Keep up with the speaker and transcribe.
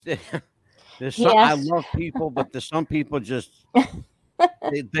There's some, I love people, but there's some people just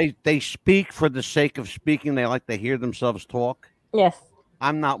they speak for the sake of speaking. They like to hear themselves talk. Yes.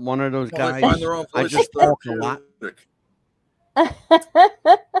 I'm not one of those Well, they guys. find their own I voices just talk a lot. therapeutic.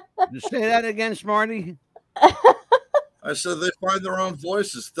 Say that again, Smarty. I said they find their own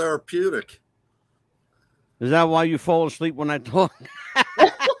voices therapeutic. Is that why you fall asleep when I talk?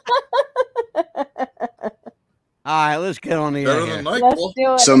 All right, let's get on the Better air. than Let's NyQuil.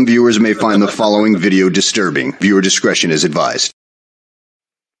 do it. Some viewers may find the following video disturbing. Viewer discretion is advised.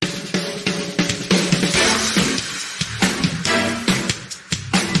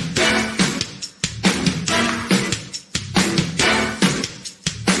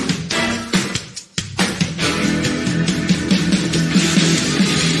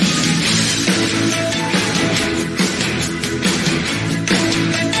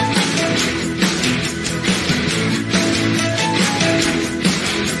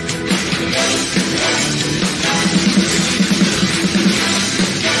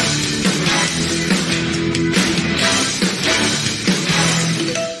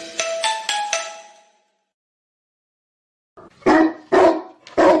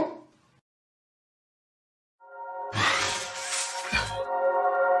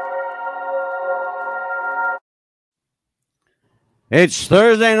 It's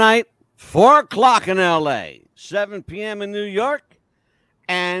Thursday night, 4 o'clock in L.A., 7 p.m. in New York,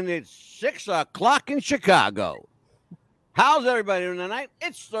 and it's 6 o'clock in Chicago. How's everybody doing tonight?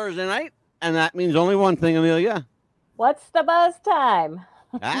 It's Thursday night, and that means only one thing, Amelia. What's the buzz time?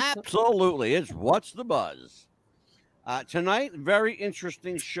 Absolutely. It's What's the Buzz? Tonight, very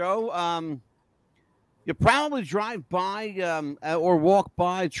interesting show. You probably drive by or walk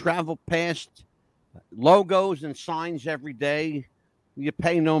by, travel past logos and signs every day. You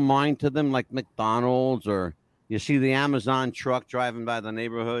pay no mind to them, like McDonald's, or you see the Amazon truck driving by the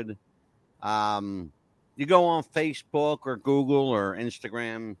neighborhood. You go on Facebook or Google or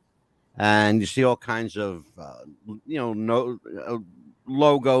Instagram, and you see all kinds of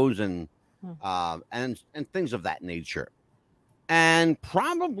logos and things of that nature. And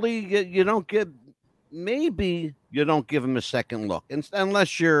probably you don't give them a second look,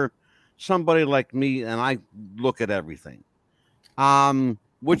 unless you're somebody like me and I look at everything.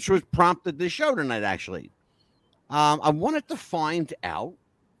 Which was prompted this show tonight, actually. I wanted to find out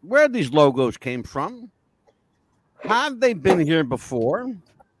where these logos came from. Have they been here before?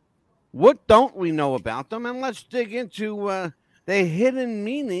 What don't we know about them? And let's dig into the hidden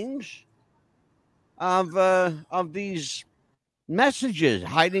meanings of these messages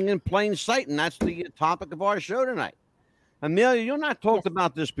hiding in plain sight. And that's the topic of our show tonight. Amelia, you and I talked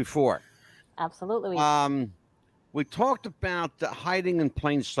about this before. Absolutely. We talked about hiding in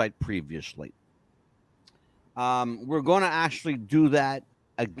plain sight previously. We're going to actually do that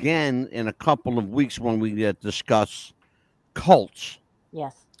again in a couple of weeks when we discuss cults.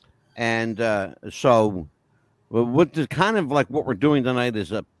 Yes. And so what the kind of like what we're doing tonight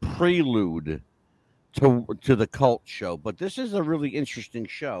is a prelude to the cult show. But this is a really interesting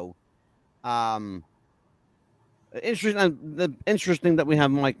show. Interesting that we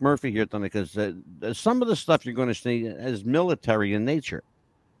have Mike Murphy here tonight, because some of the stuff you're going to see is military in nature.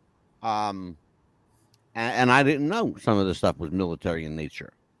 And I didn't know some of the stuff was military in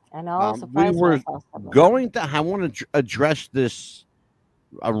nature. I know. We were going to. I want to address this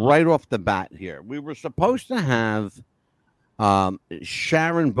right off the bat here. We were supposed to have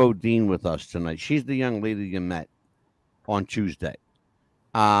Sharon Bodine with us tonight. She's the young lady you met on Tuesday.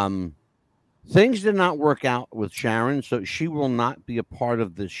 Things did not work out with Sharon, so she will not be a part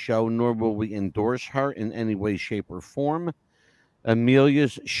of this show, nor will we endorse her in any way, shape, or form.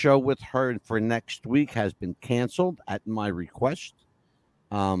 Amelia's show with her for next week has been canceled at my request.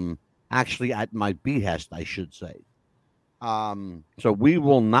 Actually, at my behest, I should say. So we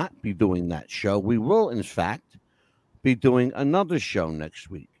will not be doing that show. We will, in fact, be doing another show next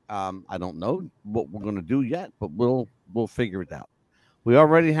week. I don't know what we're going to do yet, but we'll figure it out. We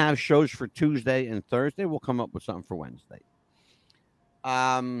already have shows for Tuesday and Thursday. We'll come up with something for Wednesday.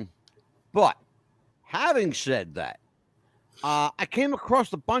 But having said that, I came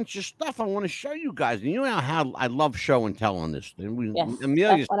across a bunch of stuff I want to show you guys. And you know how I love show and tell on this thing. Yes,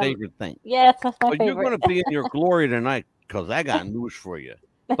 Amelia's favorite thing. Yes, that's my favorite. You're going to be in your glory tonight, because I got news for you.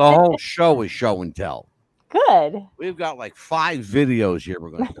 The whole show is show and tell. Good. We've got like 5 videos here we're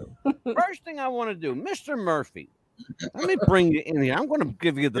going to do. First thing I want to do, Mr. Murphy, let me bring you in here. I'm going to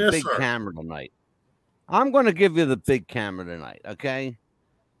give you the big camera tonight. Okay?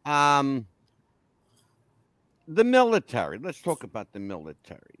 The military. Let's talk about the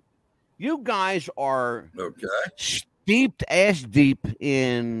military. You guys are steeped ass deep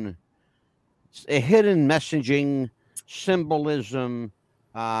in a hidden messaging, symbolism,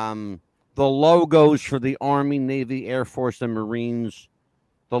 the logos for the Army, Navy, Air Force, and Marines,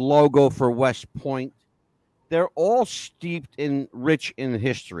 the logo for West Point. They're all steeped in rich in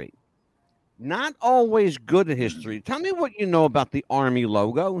history. Not always good history. Tell me what you know about the Army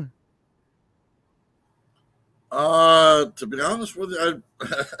logo. To be honest with you,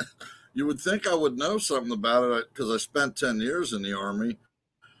 you would think I would know something about it because I spent 10 years in the Army.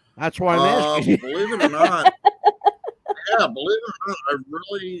 That's why I'm asking. Believe it or not, believe it or not, I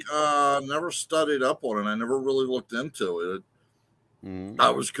really never studied up on it. I never really looked into it. I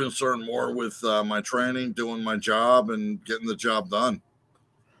was concerned more with my training, doing my job, and getting the job done.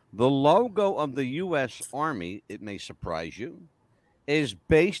 The logo of the U.S. Army, it may surprise you, is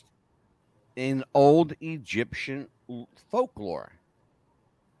based in old Egyptian folklore.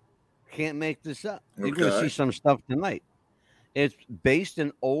 Can't make this up. You're going to see some stuff tonight. It's based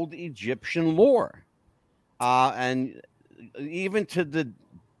in old Egyptian lore, and even to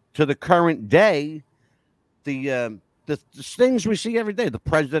the current day, the things we see every day, the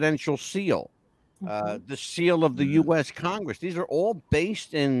presidential seal, the seal of the U.S. Congress. These are all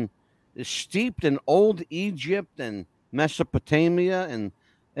steeped in old Egypt and Mesopotamia, and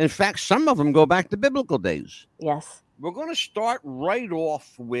in fact, some of them go back to biblical days. Yes. We're going to start right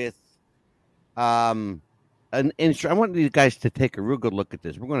off with an intro. I want you guys to take a real good look at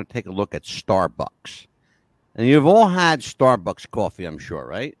this. We're going to take a look at Starbucks. And you've all had Starbucks coffee, I'm sure,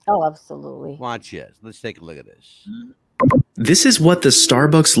 right? Oh, absolutely. Watch this. Let's take a look at this. This is what the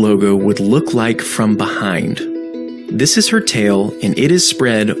Starbucks logo would look like from behind. This is her tail, and it is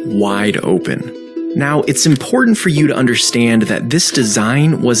spread wide open. Now, it's important for you to understand that this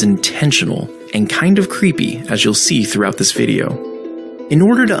design was intentional and kind of creepy, as you'll see throughout this video. In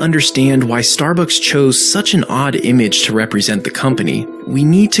order to understand why Starbucks chose such an odd image to represent the company, we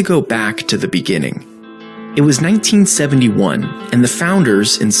need to go back to the beginning. It was 1971, and the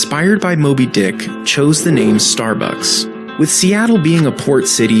founders, inspired by Moby Dick, chose the name Starbucks. With Seattle being a port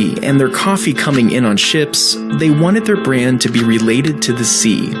city and their coffee coming in on ships, they wanted their brand to be related to the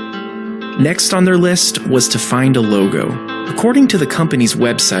sea. Next on their list was to find a logo. According to the company's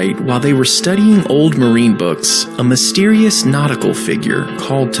website, while they were studying old marine books, a mysterious nautical figure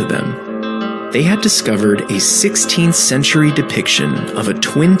called to them. They had discovered a 16th century depiction of a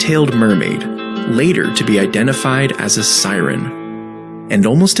twin-tailed mermaid, later to be identified as a siren. And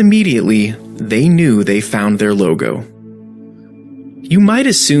almost immediately, they knew they found their logo. You might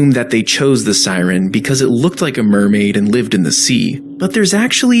assume that they chose the siren because it looked like a mermaid and lived in the sea, but there's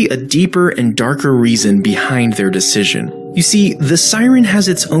actually a deeper and darker reason behind their decision. You see, the siren has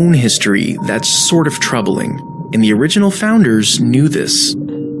its own history that's sort of troubling, and the original founders knew this.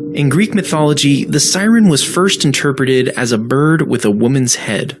 In Greek mythology, the siren was first interpreted as a bird with a woman's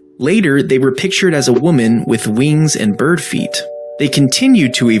head. Later, they were pictured as a woman with wings and bird feet. They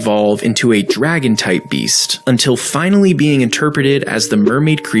continued to evolve into a dragon-type beast, until finally being interpreted as the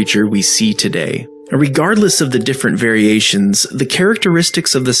mermaid creature we see today. Regardless of the different variations, the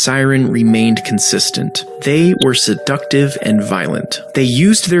characteristics of the siren remained consistent. They were seductive and violent. They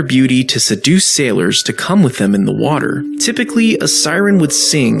used their beauty to seduce sailors to come with them in the water. Typically, a siren would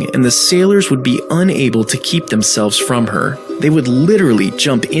sing and the sailors would be unable to keep themselves from her. They would literally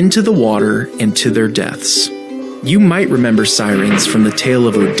jump into the water and to their deaths. You might remember sirens from the tale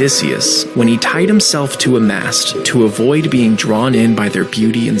of Odysseus, when he tied himself to a mast to avoid being drawn in by their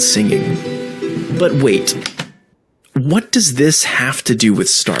beauty and singing. But wait, what does this have to do with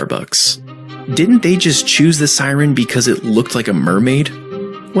Starbucks? Didn't they just choose the siren because it looked like a mermaid?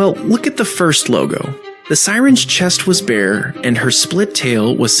 Well, look at the first logo. The siren's chest was bare, and her split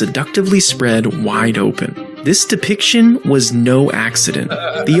tail was seductively spread wide open. This depiction was no accident.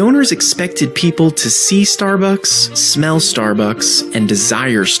 The owners expected people to see Starbucks, smell Starbucks, and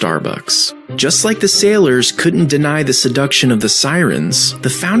desire Starbucks. Just like the sailors couldn't deny the seduction of the sirens, the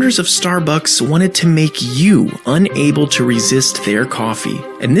founders of Starbucks wanted to make you unable to resist their coffee.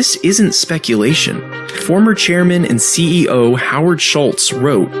 And this isn't speculation. Former chairman and CEO Howard Schultz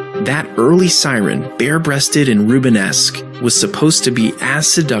wrote, "That early siren, bare-breasted and Rubenesque, was supposed to be as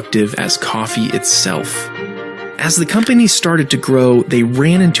seductive as coffee itself." As the company started to grow, they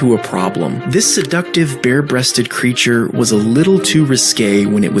ran into a problem. This seductive, bare-breasted creature was a little too risque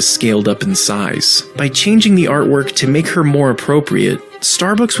when it was scaled up in size. By changing the artwork to make her more appropriate,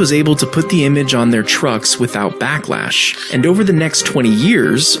 Starbucks was able to put the image on their trucks without backlash. And over the next 20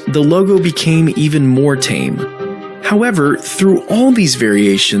 years, the logo became even more tame. However, through all these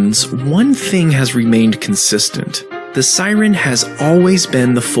variations, one thing has remained consistent. The siren has always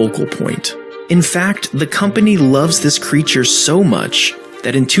been the focal point. In fact, the company loves this creature so much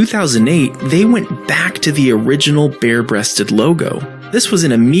that in 2008, they went back to the original bare-breasted logo. This was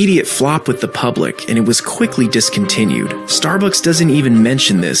an immediate flop with the public, and it was quickly discontinued. Starbucks doesn't even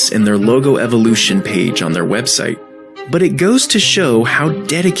mention this in their logo evolution page on their website. But it goes to show how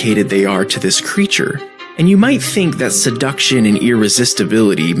dedicated they are to this creature. And you might think that seduction and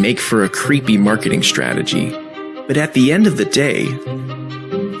irresistibility make for a creepy marketing strategy. But at the end of the day,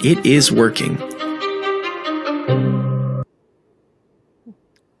 it is working.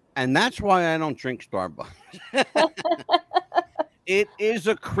 And that's why I don't drink Starbucks. It is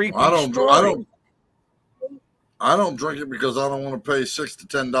a creepy story. I don't drink it because I don't want to pay $6 to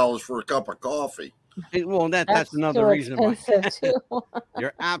 $10 for a cup of coffee. Well, that's another reason why.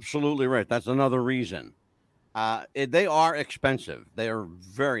 You're absolutely right. That's another reason. They are expensive. They are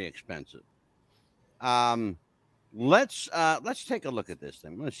very expensive. Let's take a look at this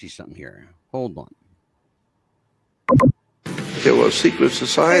thing. Let's see something here. Hold on. There were secret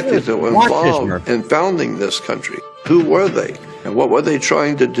societies that were involved in founding this country. Who were they? And what were they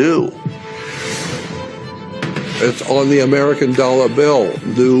trying to do? It's on the American dollar bill,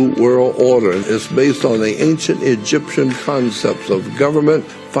 New World Order. It's based on the ancient Egyptian concepts of government,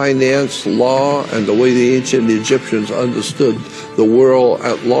 finance, law, and the way the ancient Egyptians understood the world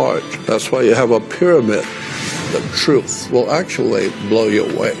at large. That's why you have a pyramid. The truth will actually blow you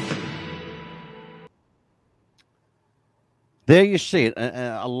away. There you see it.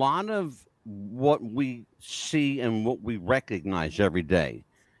 A lot of what we see and what we recognize every day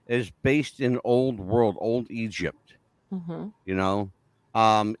is based in old world, old Egypt. Mm-hmm. You know,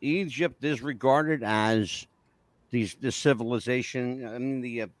 Egypt is regarded as the civilization. I mean,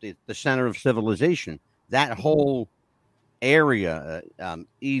 the center of civilization. That whole area,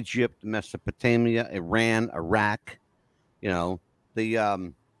 Egypt, Mesopotamia, Iran, Iraq. You know,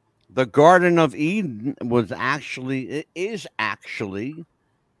 the Garden of Eden is actually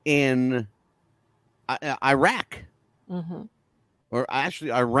in Iraq. Mm-hmm. Or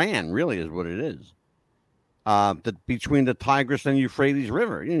actually, Iran really is what it is. Between the Tigris and Euphrates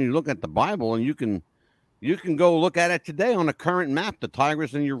River. You know, you look at the Bible, and you can go look at it today on a current map. The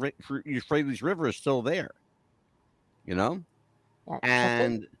Tigris and Euphrates River is still there. You know,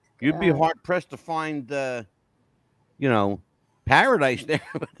 and you'd be hard pressed to find, paradise there.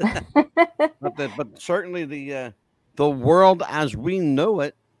 but certainly the world as we know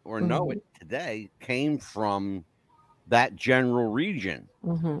it or know it today came from that general region.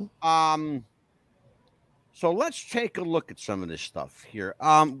 Mm-hmm. So let's take a look at some of this stuff here.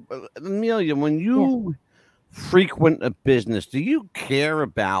 Amelia, when you frequent a business, do you care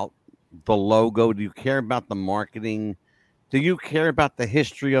about the logo? Do you care about the marketing? Do you care about the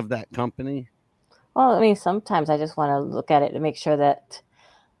history of that company? Well, I mean, sometimes I just want to look at it to make sure that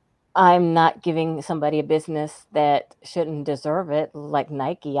I'm not giving somebody a business that shouldn't deserve it. Like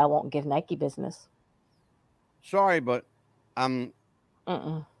Nike, I won't give Nike business. Sorry, but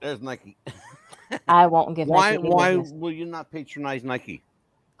there's Nike. I won't give Why business. will you not patronize Nike?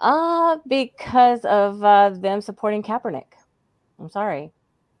 Because of them supporting Kaepernick. I'm sorry.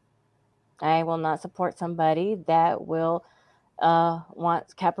 I will not support somebody that will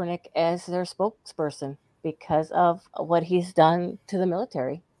want Kaepernick as their spokesperson because of what he's done to the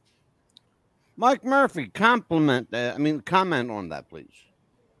military. Mike Murphy, comment on that, please.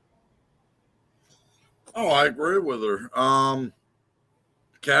 Oh, I agree with her.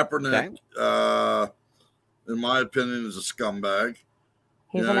 Kaepernick, in my opinion, is a scumbag.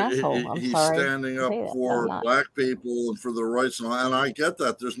 He's an asshole. He's standing up for black people and for their rights, and I get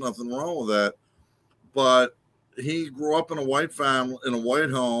that. There's nothing wrong with that. But he grew up in a white family, in a white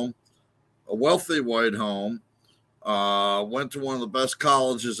home, a wealthy white home. Went to one of the best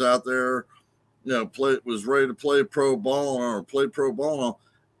colleges out there. Was ready to play pro ball or play pro ball.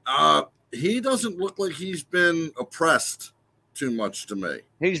 He doesn't look like he's been oppressed too much to me.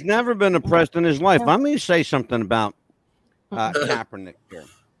 He's never been oppressed in his life. Let me say something about Kaepernick here.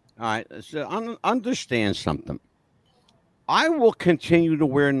 All right, so understand something. I will continue to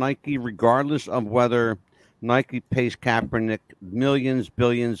wear Nike regardless of whether Nike pays Kaepernick millions,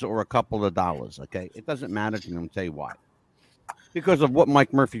 billions, or a couple of dollars. Okay, it doesn't matter to me. I'm tell you why. Because of what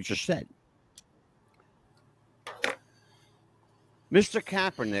Mike Murphy just said. Mr.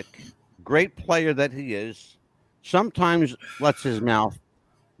 Kaepernick, great player that he is, sometimes lets his mouth,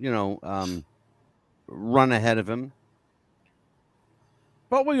 run ahead of him.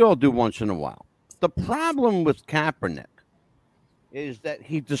 But we all do once in a while. The problem with Kaepernick is that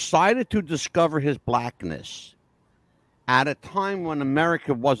he decided to discover his blackness at a time when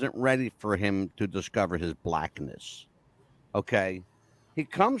America wasn't ready for him to discover his blackness. Okay? He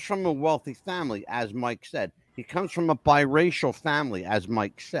comes from a wealthy family, as Mike said. He comes from a biracial family, as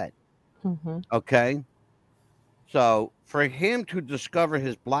Mike said. Mm-hmm. Okay? So for him to discover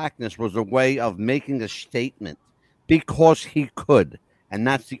his blackness was a way of making a statement because he could. And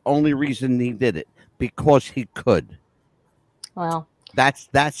that's the only reason he did it, because he could. Well,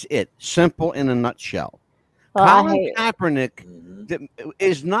 That's it. Simple in a nutshell. well, I Colin hate. Kaepernick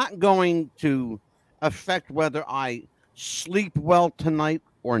is not going to affect whether I sleep well tonight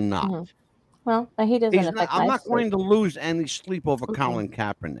or not. Mhm. Well, he doesn't He's not. affect I'm my not sleep. going to lose any sleep over Mm-mm. Colin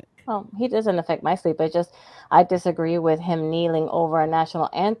Kaepernick. Well, he doesn't affect my sleep. It's just I disagree with him kneeling over a national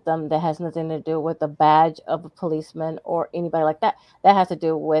anthem that has nothing to do with the badge of a policeman or anybody like that. That has to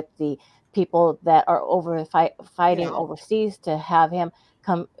do with the people that are fighting Yeah. overseas to have him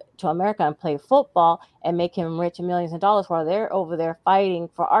come to America and play football and make him rich and millions of dollars while they're over there fighting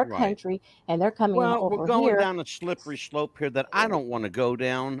for our Right. country and they're coming Well, we're over going here. down a slippery slope here that I don't want to go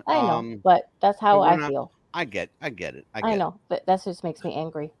down. I know, but that's how We're I not. feel. I get it. I know, but that just makes me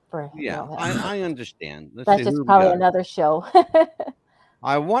angry for Yeah, him. I understand. Let's That's see just who we probably got. another show.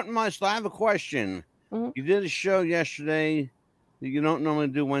 I have a question. Mhm. You did a show yesterday that you don't normally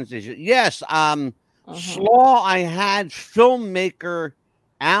do Wednesdays. Yes, Mhm. Slaw, I had filmmaker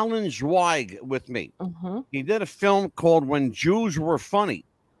Alan Zweig with me. Mhm. He did a film called When Jews Were Funny.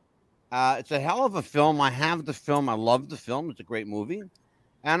 It's a hell of a film. I have the film. I love the film. It's a great movie.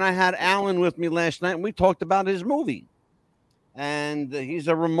 And I had Alan with me last night, and we talked about his movie. And he's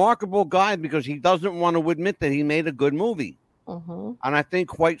a remarkable guy because he doesn't want to admit that he made a good movie. Mhm. And I think,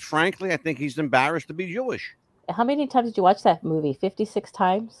 quite frankly, I think he's embarrassed to be Jewish. How many times did you watch that movie? 56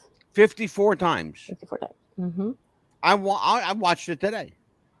 times? 54 times. 54 times. Mhm. I watched it today.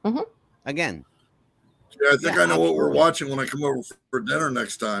 Mhm. Again. Yeah, I think I know what we're absolutely. watching when I come over for dinner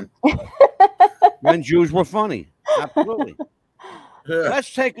next time. When Jews Were Funny. Absolutely. Yeah.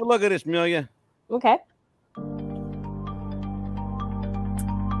 Let's take a look at this, Amelia. Okay.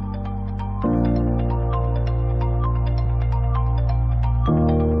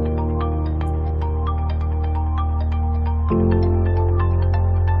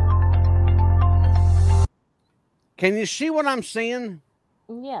 Can you see what I'm seeing?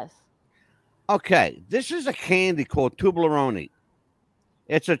 Yes. Okay, this is a candy called Toblerone.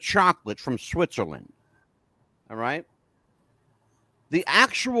 It's a chocolate from Switzerland. All right. The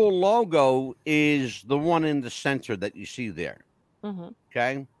actual logo is the one in the center that you see there. Mhm.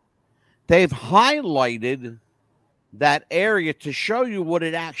 Okay. They've highlighted that area to show you what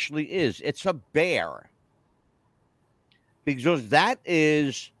it actually is. It's a bear. Because that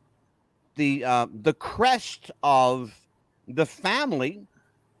is the crest of the family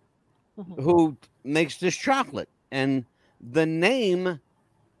who makes this chocolate. And the name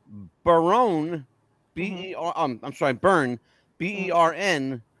Baron, Bern, Bern,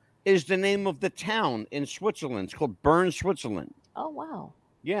 is the name of the town in Switzerland. It's called Bern, Switzerland. Oh, wow.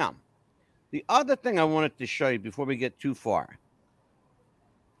 Yeah. The other thing I wanted to show you before we get too far.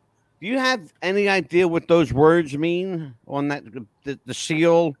 Do you have any idea what those words mean on that the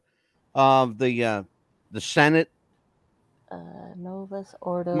seal of the Senate? Novus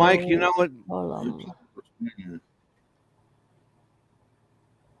Ordo. Mike, you know what?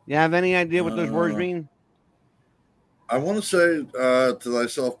 You have any idea what those words mean? I want to say, to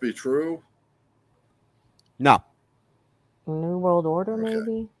thyself be true. No. New World Order,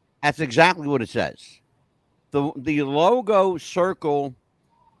 maybe? That's exactly what it says. The logo circle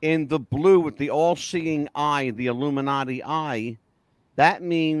in the blue with the all-seeing eye, the Illuminati eye, that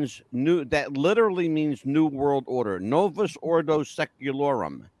means new. That literally means New World Order. Novus Ordo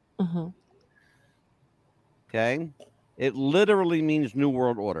Secularum. Mm-hmm. Okay, it literally means New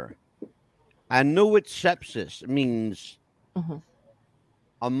World Order. Anuit sepsis means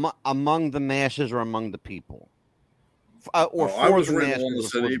among the masses or among the people, or for I was the reading masses. one that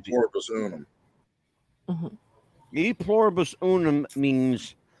said e pluribus unum. E pluribus unum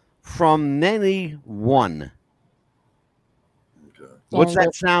means from many one. Okay. What's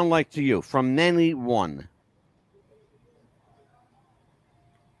that sound like to you? From many one.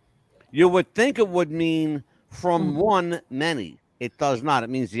 You would think it would mean from one many. It does not. It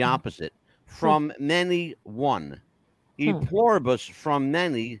means the opposite. From many one. E pluribus from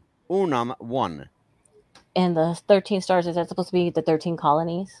many unum one. And the 13 stars, is that supposed to be the 13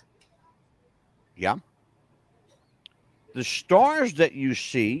 colonies? Yeah. The stars that you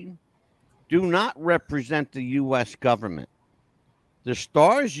see do not represent the U.S. government. The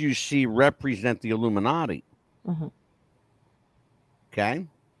stars you see represent the Illuminati. Okay?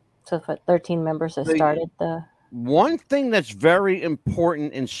 So for 13 members that started the... One thing that's very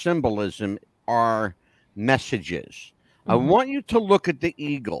important in symbolism are messages. I want you to look at the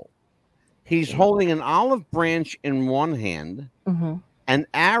eagle. He's holding an olive branch in one hand and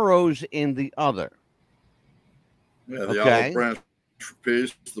arrows in the other. Yeah, the olive branch for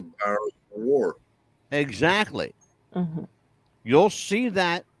peace, the arrows for war. Exactly. You'll see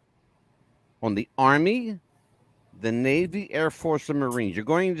that on the Army, the Navy, Air Force, and Marines. You're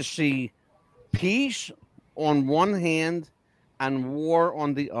going to see peace on one hand and war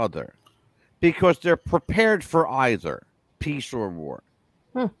on the other because they're prepared for either peace or war.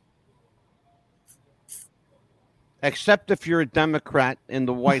 Except if you're a Democrat in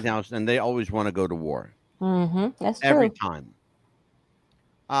the White House and they always want to go to war. That's true. Every time.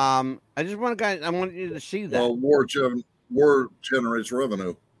 I just want I want you to see that. Well, war generates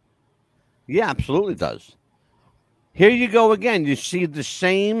revenue. Yeah, absolutely does. Here you go again. You see the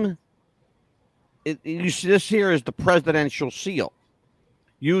same. You see this here is the presidential seal.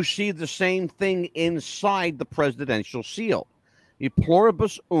 You see the same thing inside the presidential seal. E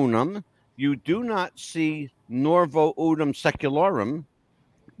pluribus unum. You do not see Norvo Udum Secularum.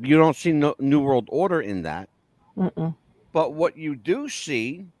 You don't see New World Order in that. But what you do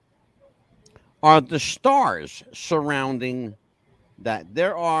see are the stars surrounding that.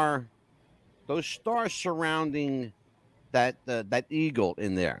 There are those stars surrounding that eagle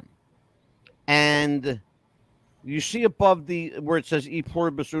in there. And you see above where it says E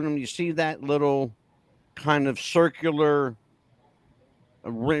pluribus unum, you see that little kind of circular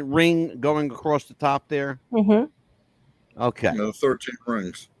ring going across the top there? Okay. 13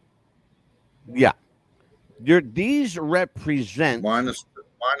 rings. Yeah. These represent... Minus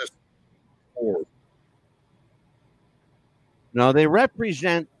 4. No, they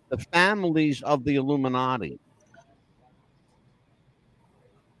represent the families of the Illuminati.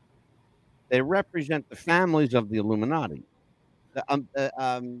 They represent the families of the Illuminati.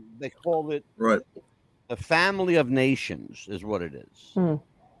 They call it the family of nations is what it is,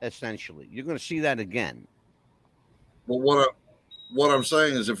 essentially. You're going to see that again. Well, what I'm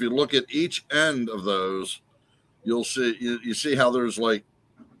saying is if you look at each end of those, you'll see you see how there's like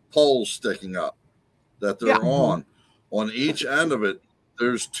poles sticking up that they're on. On each end of it,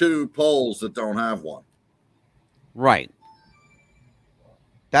 there's 2 poles that don't have one. Right.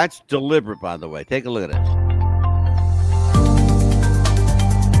 That's deliberate, by the way. Take a look at this.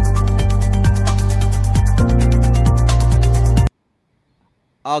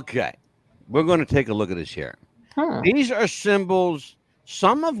 Okay. We're going to take a look at this here. These are symbols,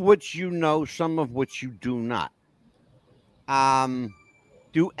 some of which you know, some of which you do not.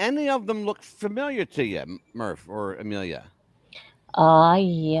 Do any of them look familiar to you, Murph or Amelia?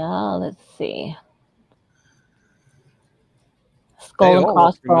 Yeah, let's see. Skull and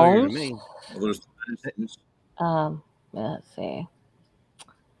crossbones. Let's see.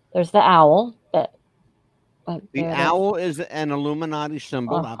 There's the owl. The owl is an Illuminati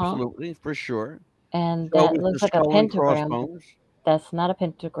symbol, absolutely, for sure. And that looks like a pentagram. That's not a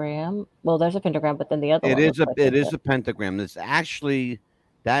pentagram. Well, there's a pentagram, but then the other one. It is a pentagram.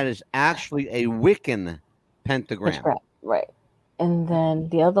 That is actually a Wiccan pentagram. Right. And then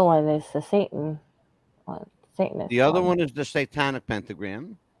the other one is the Satanist. The other one is the satanic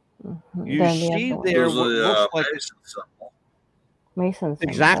pentagram. You see there what looks like Mason symbol.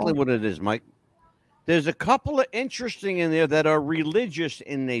 Exactly what it is, Mike. There's a couple of interesting in there that are religious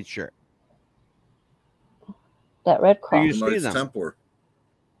in nature. That red cross. You see them? Templar.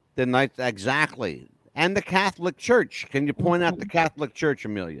 The Knights, exactly. And the Catholic Church. Can you point out the Catholic Church,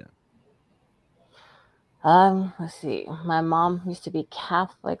 Amelia? Let's see. My mom used to be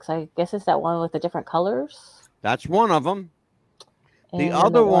Catholic, so I guess it's that one with the different colors. That's one of them. The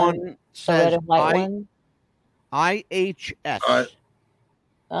other one says IHS.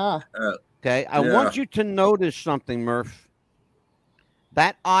 Okay, I want you to notice something, Murph.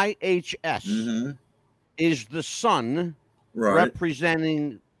 That IHS is the sun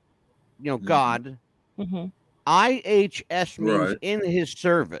representing, God. IHS means in his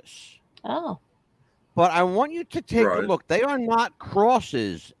service. Oh. But I want you to take a look. They are not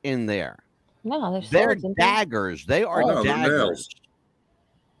crosses in there. No, they're daggers. They are daggers.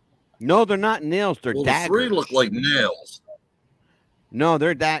 No, they're not nails. They're daggers. The 3 look like nails. No,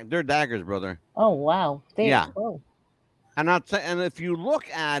 they're daggers, brother. Oh wow! And and if you look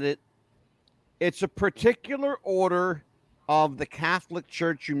at it, it's a particular order of the Catholic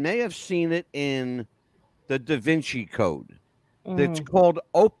Church. You may have seen it in the Da Vinci Code. It's called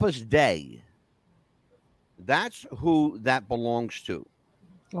Opus Dei. That's who that belongs to.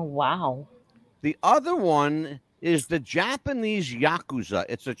 Oh wow! The other one is the Japanese Yakuza.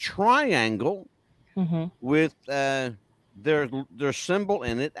 It's a triangle with their symbol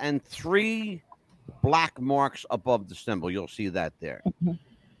in it and 3 black marks above the symbol. You'll see that there. Yeah,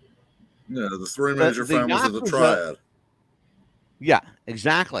 the three major families of the Yakuza, triad. Yeah,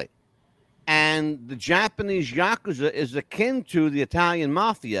 exactly. And the Japanese Yakuza is akin to the Italian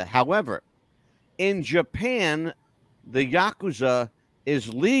Mafia. However, in Japan, the Yakuza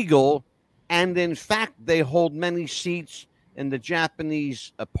is legal, and in fact, they hold many seats in the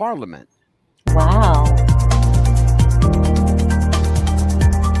Japanese parliament. Wow.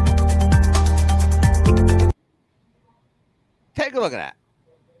 Take a look at that.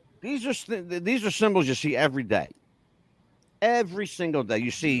 These are symbols you see every day. Every single day.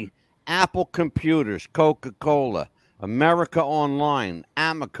 You see Apple Computers, Coca-Cola, America Online,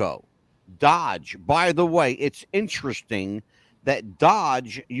 Amico, Dodge. By the way, it's interesting that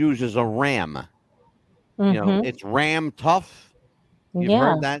Dodge uses a RAM. You know, it's RAM tough. You've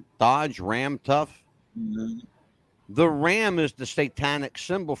heard that? Dodge, RAM tough. The ram is the satanic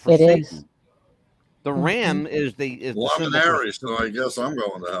symbol for Satan. Is. The ram is the Well, I'm symbol an for... Aries, so I guess I'm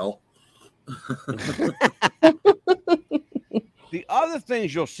going to hell. The other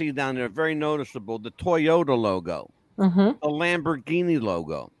things you'll see down there are very noticeable. The Toyota logo, the Lamborghini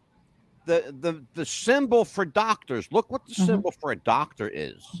logo, the symbol for doctors. Look what the symbol for a doctor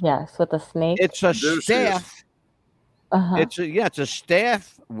is. Yes, with a snake. It's a staff. It's a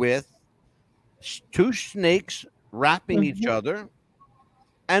staff with two snakes wrapping each other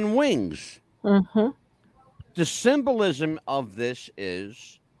and wings. The symbolism of this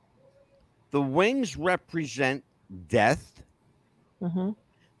is the wings represent death.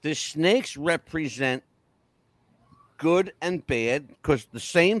 The snakes represent good and bad, because the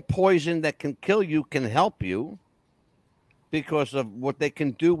same poison that can kill you can help you because of what they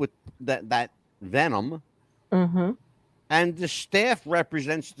can do with that venom. And the staff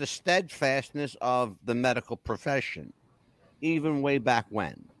represents the steadfastness of the medical profession, even way back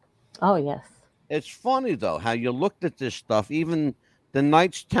when. Oh, yes. It's funny, though, how you looked at this stuff, even the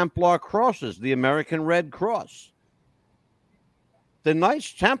Knights Templar crosses, the American Red Cross. The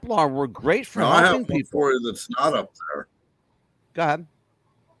Knights Templar were great for helping I have people. for you that's not up there. Go ahead.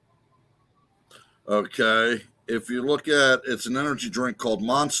 Okay. If you look at, it's an energy drink called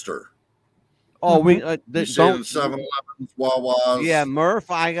Monster. Oh, you see it in 7-Elevens, Wawa's. Yeah,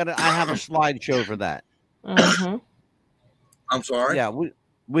 Murph, I have a slideshow for that. I'm sorry? Yeah,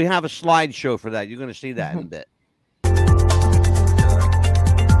 we have a slideshow for that. You're going to see that in a bit.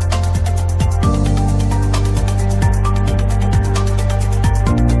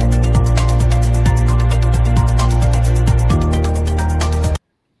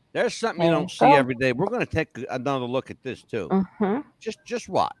 There's something you don't see every day. We're going to take another look at this too. Just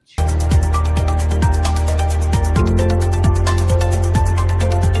watch.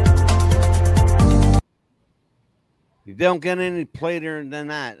 You don't get any plainer than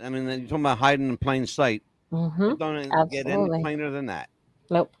that. I mean, you're talking about hiding in plain sight. You don't get any plainer than that.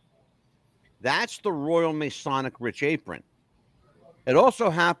 Nope. That's the Royal Masonic Rich Apron. It also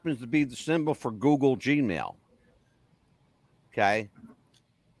happens to be the symbol for Google Gmail. Okay.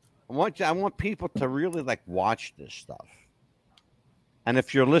 I want people to really watch this stuff. And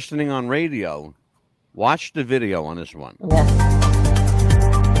if you're listening on radio, watch the video on this one. Yes.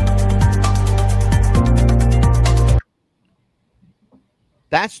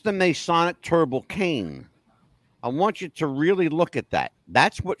 That's the Masonic Turtle Cane. I want you to really look at that.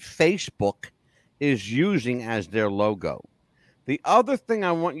 That's what Facebook is using as their logo. The other thing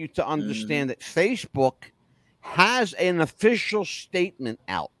I want you to understand that Facebook has an official statement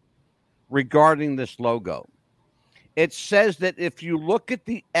out regarding this logo. It says that if you look at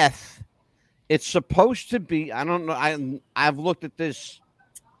the F, it's supposed to be, I don't know, I've looked at this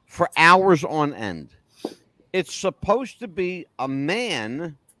for hours on end. It's supposed to be a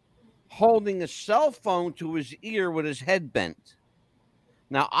man holding a cell phone to his ear with his head bent.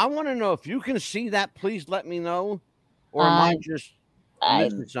 Now, I want to know if you can see that. Please let me know. Or am I just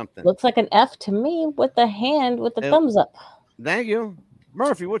missing something? Looks like an F to me with the hand with the thumbs up. Thank you.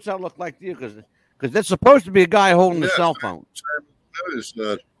 Murphy, what's that look like to you? Because that's supposed to be a guy holding a cell phone.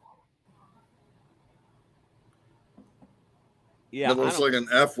 Yeah, it looks like an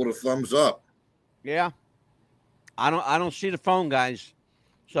F with a thumbs up. Yeah. I don't see the phone, guys.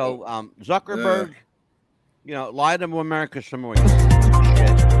 So Zuckerberg, lie to America some more.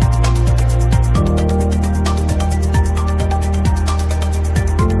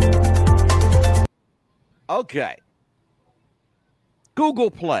 Okay. Google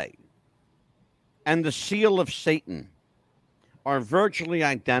Play and the seal of Satan are virtually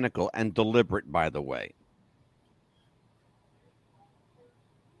identical and deliberate, by the way.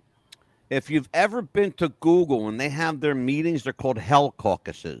 If you've ever been to Google and they have their meetings, they're called hell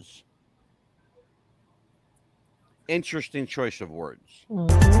caucuses. Interesting choice of words.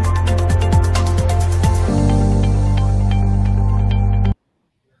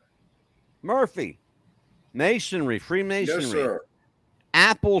 Murphy, Masonry, Freemasonry. Yes, sir.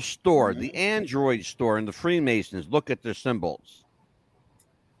 Apple Store, the Android store, and the Freemasons. Look at their symbols.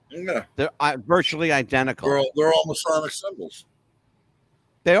 Yeah. They're virtually identical. They're all Masonic symbols.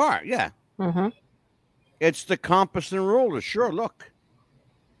 They are, yeah. Mm-hmm. It's the compass and ruler. Sure, look.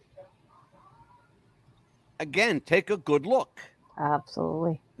 Again, take a good look.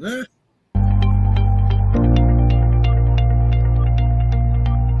 Absolutely. Yeah.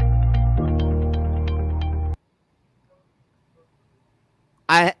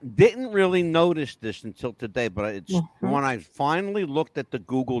 I didn't really notice this until today, but it's when I finally looked at the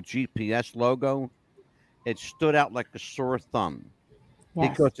Google GPS logo, it stood out like a sore thumb. Yes.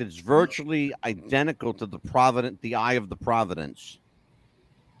 Because it's virtually identical to the eye of the Providence.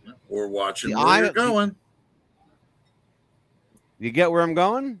 We're watching where you're going. You get where I'm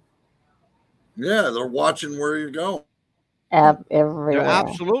going? Yeah, they're watching where you're going. Everywhere. They're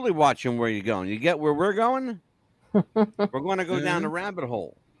absolutely watching where you're going. You get where we're going? We're going to go down the rabbit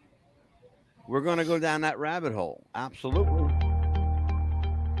hole. We're going to go down that rabbit hole. Absolutely.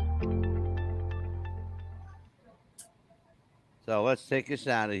 So let's take us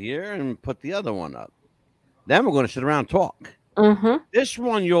out of here and put the other one up. Then we're going to sit around and talk. This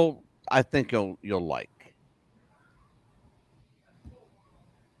one I think you'll like.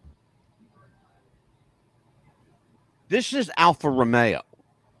 This is Alfa Romeo.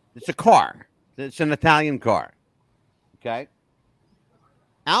 It's a car. It's an Italian car. Okay.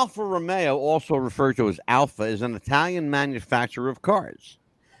 Alfa Romeo, also referred to as Alfa, is an Italian manufacturer of cars.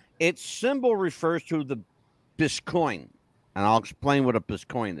 Its symbol refers to the biscoin, and I'll explain what a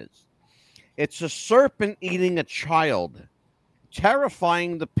biscoin is. It's a serpent eating a child,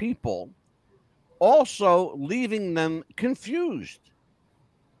 terrifying the people, also leaving them confused.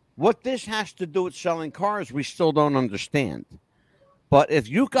 What this has to do with selling cars, we still don't understand. But if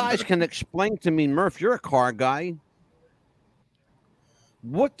you guys can explain to me, Murph, you're a car guy.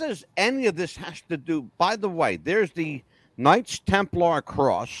 What does any of this has to do? By the way, there's the Knights Templar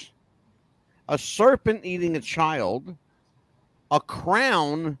cross, a serpent eating a child, a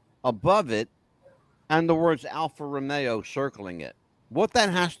crown above it, and the words Alfa Romeo circling it. What that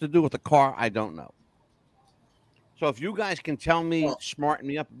has to do with the car, I don't know. So if you guys can tell me, smarten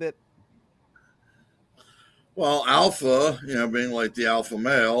me up a bit. Well, Alpha, being like the alpha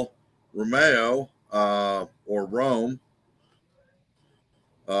male, Romeo, or Rome,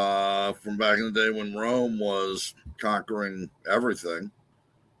 from back in the day when Rome was conquering everything.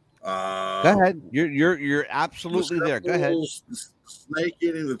 Go ahead. You're absolutely there. Go ahead. Snake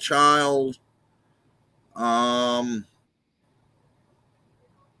eating the child.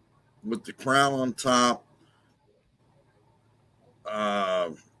 With the crown on top.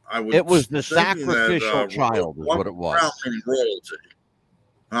 It was the sacrificial child, is what it was. Royalty.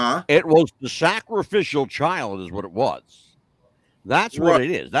 Huh? It was the sacrificial child, is what it was. That's what it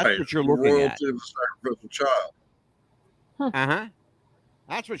is. That's what you're looking at. Royalty of the sacrificial child.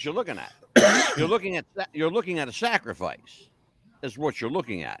 That's what you're looking at. You're looking at a sacrifice. Is what you're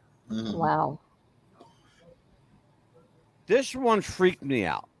looking at. Wow. This one freaked me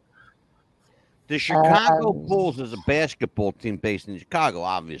out. The Chicago Bulls is a basketball team based in Chicago.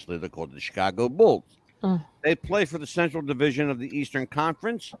 Obviously, they're called the Chicago Bulls. They play for the Central Division of the Eastern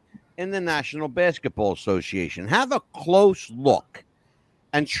Conference in the National Basketball Association. Have a close look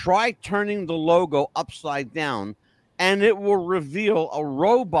and try turning the logo upside down, and it will reveal a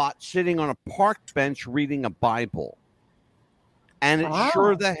robot sitting on a park bench reading a Bible. And it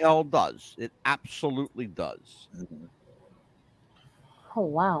sure the hell does. It absolutely does. Oh,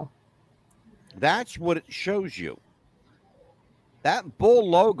 wow. That's what it shows you. That bull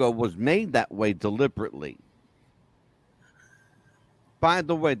logo was made that way deliberately. By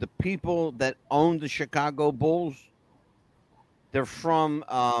the way, the people that own the Chicago Bulls, they're from,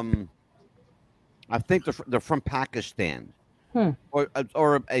 I think they're from Pakistan,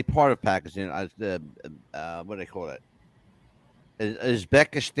 or a part of Pakistan. What do they call it?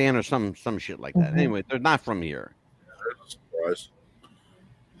 Uzbekistan or some shit like that. Anyway, they're not from here. Surprise.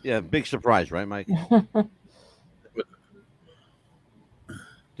 Yeah, big surprise, right, Mike?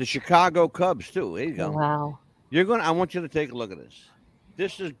 The Chicago Cubs too. There you go. Wow. I want you to take a look at this.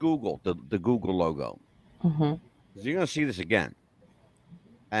 This is Google, the Google logo. You're going to see this again.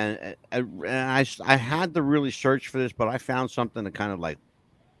 And I had to really search for this, but I found something to kind of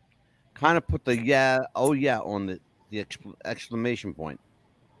put the on the exclamation point.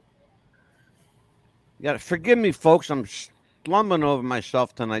 You got to forgive me, folks. I'm slumming over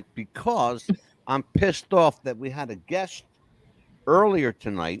myself tonight because I'm pissed off that we had a guest earlier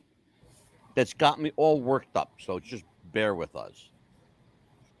tonight that's got me all worked up. So just bear with us.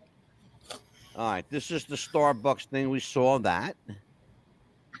 All right, this is the Starbucks thing. We saw that.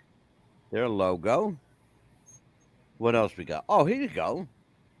 Their logo. What else we got? Oh, here you go.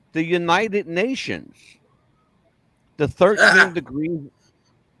 The United Nations. The 13 degrees.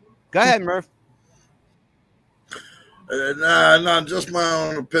 Go ahead, Murph. Not just my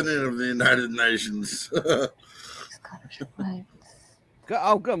own opinion of the United Nations.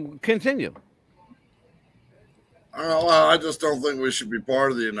 Go, continue. Well, I just don't think we should be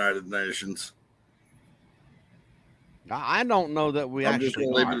part of the United Nations. I don't know that we I'm actually just going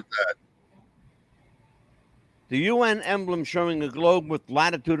to leave it at that. The UN emblem showing a globe with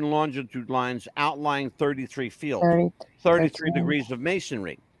latitude and longitude lines outlining 33 fields, 33 degrees of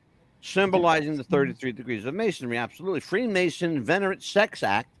masonry, symbolizing the 33 degrees of masonry. Absolutely. Freemason venerate sex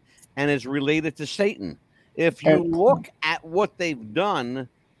act and is related to Satan. If you look at what they've done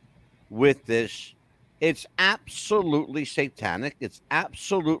with this, it's absolutely satanic. It's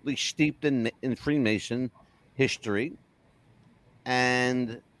absolutely steeped in Freemason history.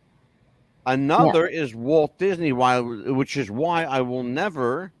 And another is Walt Disney, which is why I will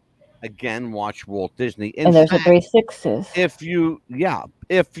never again watch Walt Disney. And there's fact, 3 sixes. If you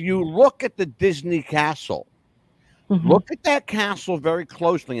look at the Disney castle, look at that castle very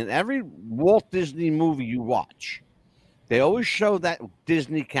closely. In every Walt Disney movie you watch, they always show that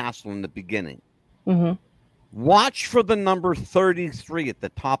Disney castle in the beginning. Watch for the number 33 at the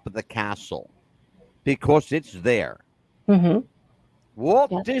top of the castle because it's there.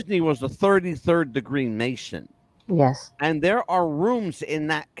 Walt Disney was a 33rd degree Mason. Yes. And there are rooms in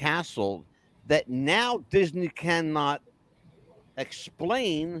that castle that now Disney cannot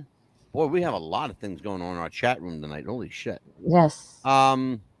explain. Boy, we have a lot of things going on in our chat room tonight. Holy shit. Yes.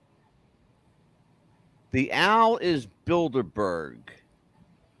 The owl is Bilderberg.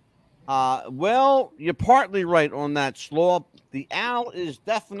 Well, you're partly right on that, Slaw. The owl is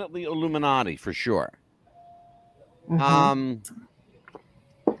definitely Illuminati for sure.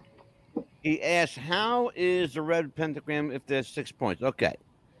 He asked, how is the red pentagram if there's 6 points? Okay.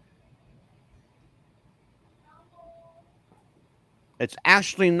 It's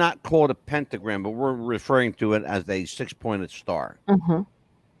actually not called a pentagram, but we're referring to it as a 6-pointed star.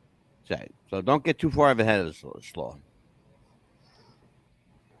 So don't get too far ahead of the Slaw.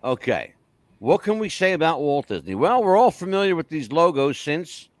 Okay. What can we say about Walt Disney? Well, we're all familiar with these logos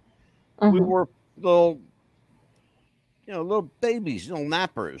since we were little babies, little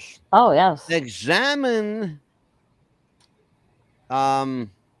nappers. Oh, yes. Examine, let's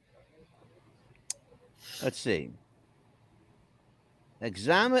see.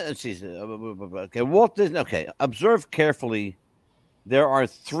 Okay, Walt Disney. Okay, observe carefully. There are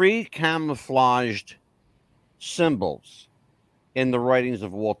 3 camouflaged symbols in the writings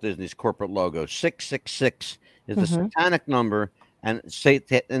of Walt Disney's corporate logo. 666 is the satanic number and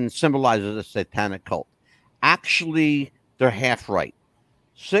symbolizes a satanic cult. Actually, they're half right.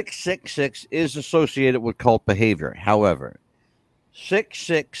 666 is associated with cult behavior. However,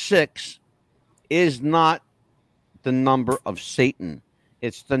 666 is not the number of Satan.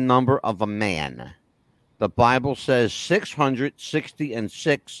 It's the number of a man. The Bible says 660 and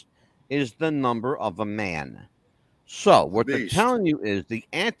 6 is the number of a man. So what they're telling you is the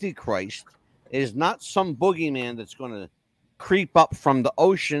Antichrist is not some boogeyman that's going to creep up from the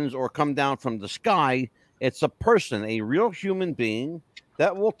oceans or come down from the sky. It's a person, a real human being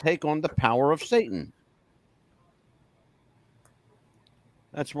that will take on the power of Satan.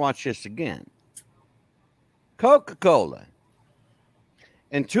 Let's watch this again. Coca-Cola.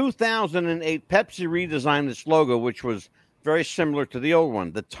 In 2008, Pepsi redesigned its logo, which was very similar to the old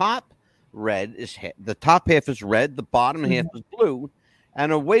one. The top half is red, the bottom half is blue,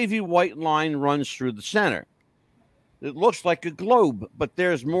 and a wavy white line runs through the center. It looks like a globe, but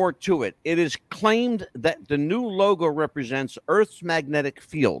there's more to it. It is claimed that the new logo represents Earth's magnetic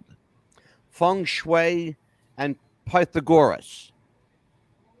field, feng shui, and Pythagoras.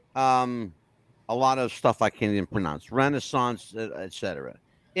 A lot of stuff I can't even pronounce. Renaissance, etc.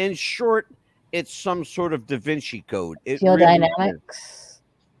 In short, it's some sort of Da Vinci Code. Geodynamics.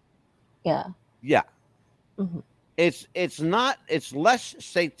 Really yeah. It's less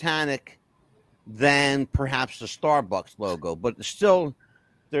satanic than perhaps the Starbucks logo, but still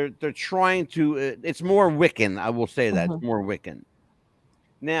they're trying to it's more Wiccan, I will say that. It's more Wiccan.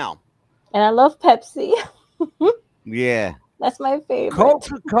 Now, and I love Pepsi. Yeah. That's my favorite.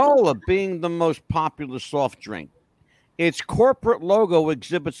 Coca-Cola being the most popular soft drink. Its corporate logo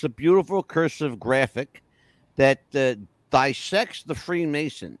exhibits a beautiful cursive graphic that dissects the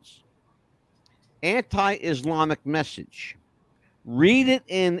Freemasons. anti-Islamic message. Read it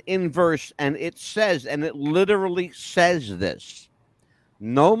in verse, and it says, and it literally says this: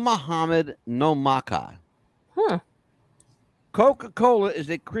 no Muhammad, no Makkah. Coca-Cola is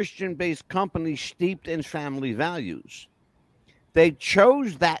a Christian-based company steeped in family values. They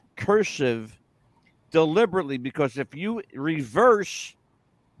chose that cursive deliberately because if you reverse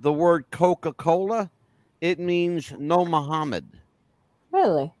the word Coca-Cola, it means no Muhammad.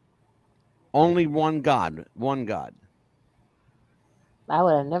 Really? Only one God. One God. I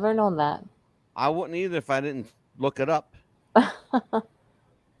would have never known that. I wouldn't either if I didn't look it up.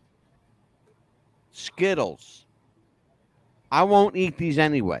 Skittles. I won't eat these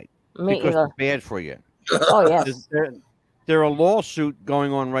anyway Me because either. they're bad for you. Oh, yes. There's a lawsuit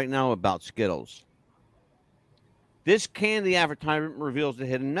going on right now about Skittles. This candy advertisement reveals a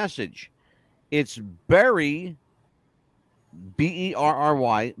hidden message. It's berry, Berry,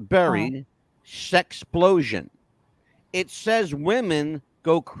 berry, sexplosion. It says women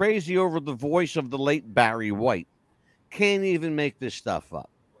go crazy over the voice of the late Barry White. Can't even make this stuff up.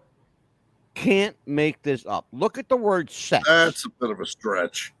 Can't make this up. Look at the word sex. That's a bit of a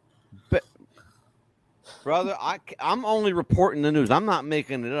stretch. But, brother, I'm only reporting the news. I'm not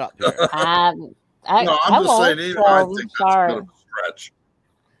making it up here. I'm just saying, even I think that's a bit of a stretch.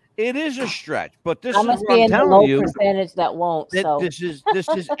 It is a stretch, but this I is must what be I'm in the telling low you. percentage that won't. So This is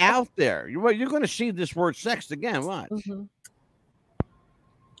out there. You're going to see this word sex again. Watch, because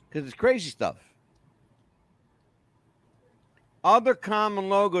it's crazy stuff. Other common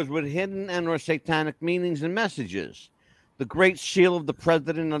logos with hidden and or satanic meanings and messages. The Great Seal of the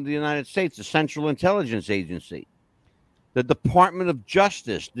President of the United States, the Central Intelligence Agency, the Department of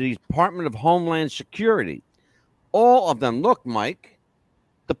Justice, the Department of Homeland Security. All of them. Look, Mike,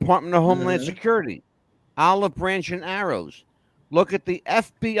 Department of Homeland Security, olive branch and arrows. Look at the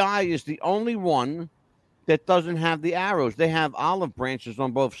FBI is the only one that doesn't have the arrows. They have olive branches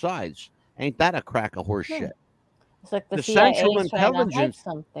on both sides. Ain't that a crack of horse shit? It's like the CIA Central is trying to hide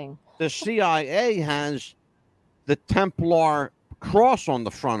something. The CIA has the Templar cross on the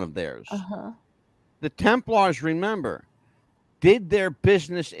front of theirs. The Templars, remember, did their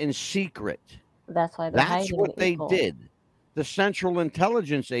business in secret. That's why they're hiding. That's what they did. The Central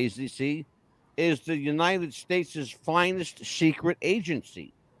Intelligence Agency is the United States' finest secret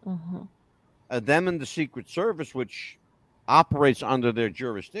agency. Them and the Secret Service, which operates under their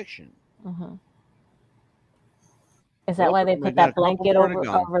jurisdiction. Is that why they put that blanket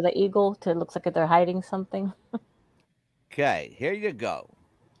over the eagle to look like they're hiding something? Okay, here you go.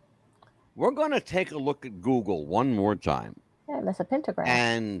 We're going to take a look at Google one more time. Yeah, that's a pentagram.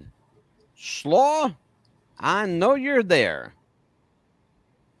 And Slaw, I know you're there.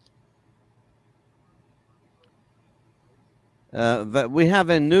 But we have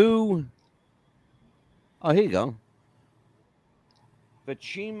a new. Oh, here you go.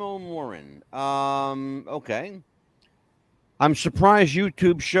 Vachimo Morin. Okay. I'm surprised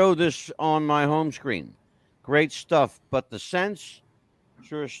YouTube showed this on my home screen. Great stuff. But the sense.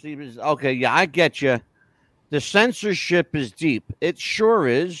 Sure, Steve is. Okay, yeah, I get you. The censorship is deep. It sure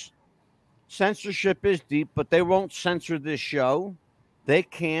is. Censorship is deep, but they won't censor this show. They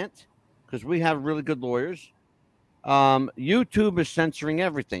can't because we have really good lawyers. YouTube is censoring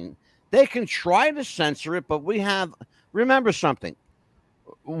everything. They can try to censor it, but we have. Remember something.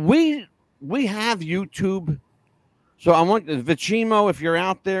 We have YouTube. So I want Vachimo, if you're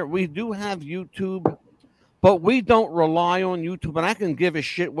out there, we do have YouTube, but we don't rely on YouTube. And I can give a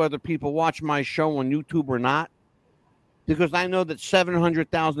shit whether people watch my show on YouTube or not, because I know that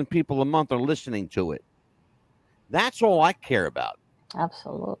 700,000 people a month are listening to it. That's all I care about.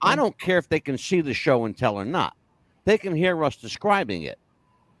 Absolutely. I don't care if they can see the show and tell or not. They can hear us describing it.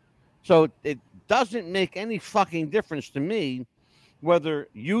 So it doesn't make any fucking difference to me whether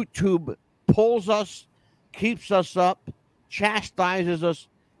YouTube pulls us, keeps us up, chastises us.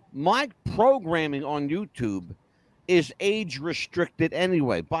 My programming on YouTube is age restricted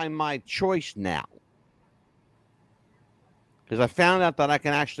anyway, by my choice now. Because I found out that I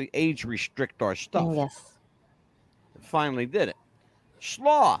can actually age restrict our stuff. Yes. I finally did it.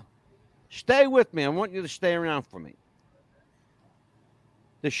 Slaw, stay with me. I want you to stay around for me.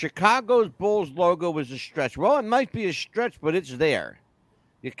 The Chicago Bulls logo is a stretch. Well, it might be a stretch, but it's there.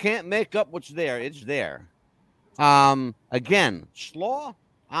 You can't make up what's there. It's there. Again, Slaw,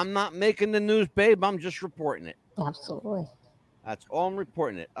 I'm not making the news, babe. I'm just reporting it. Absolutely. That's all I'm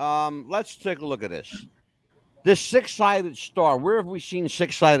reporting it. Let's take a look at this. This six-sided star. Where have we seen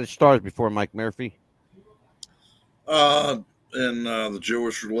six-sided stars before, Mike Murphy? In the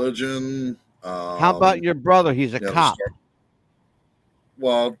Jewish religion. How about your brother? He's a cop.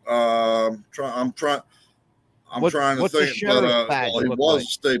 Well, I'm trying to What's a think, but sheriff's badge he look was like? a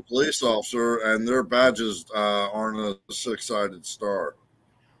state police officer, and their badges aren't a six-sided star.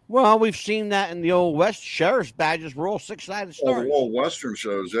 Well, we've seen that in the old West. Sheriff's badges were all six-sided Well, stars. the old Western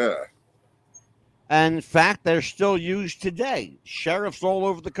shows, yeah. And in fact, they're still used today. Sheriffs all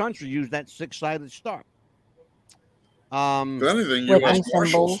over the country use that six-sided star. If anything, Wiccan U.S.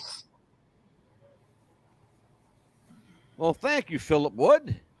 Marshals. symbols. Well, thank you, Philip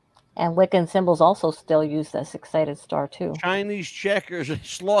Wood. And Wiccan symbols also still use that six-sided star too. Chinese checkers and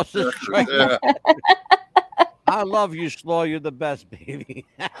Slaw says, Yeah. I love you, Slaw. You're the best, baby.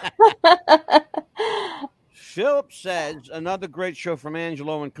 Philip says, another great show from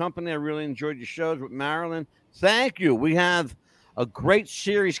Angelo and company. I really enjoyed your shows with Marilyn. Thank you. We have a great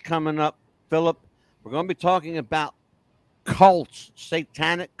series coming up, Philip. We're going to be talking about cults,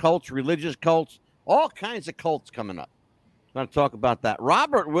 satanic cults, religious cults, all kinds of cults coming up. We're going to talk about that.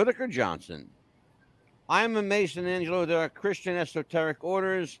 Robert Whitaker Johnson. I am a Mason, Angelo. There are Christian esoteric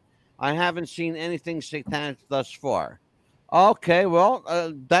orders. I haven't seen anything satanic thus far. Okay,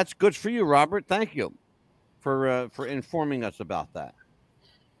 well, that's good for you, Robert. Thank you for informing us about that.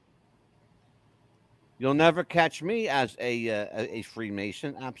 You'll never catch me as a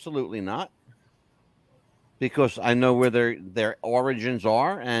Freemason. Absolutely not, because I know where their origins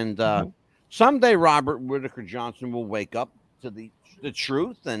are, and someday Robert Whitaker Johnson will wake up to the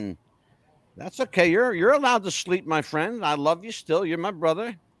truth, and that's okay. You're allowed to sleep, my friend. I love you still. You're my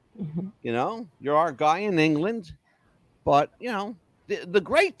brother. You know, you're our guy in England. But, you know, the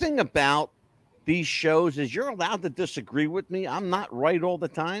great thing about these shows is you're allowed to disagree with me. I'm not right all the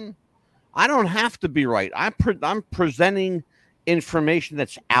time. I don't have to be right. I'm presenting information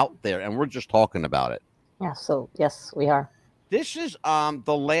that's out there, and we're just talking about it. Yeah, so, yes, we are. This is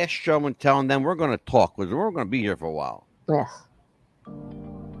the last show and tell, and then we're going to talk, because we're going to be here for a while. Yes.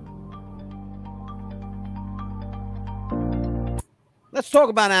 Let's talk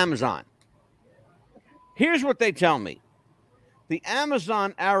about Amazon. Here's what they tell me. The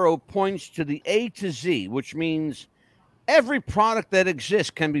Amazon arrow points to the A to Z, which means every product that exists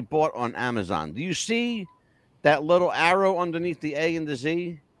can be bought on Amazon. Do you see that little arrow underneath the A and the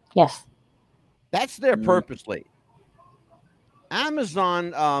Z? Yes. That's there purposely.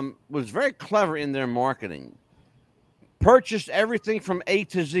 Amazon was very clever in their marketing. Purchased everything from A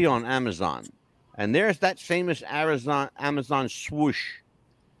to Z on Amazon. And there's that famous Amazon swoosh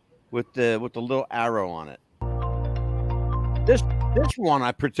with the little arrow on it. This one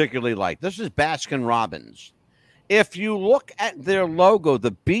I particularly like. This is Baskin Robbins. If you look at their logo,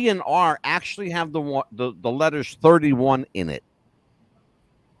 the B and R actually have the letters 31 in it.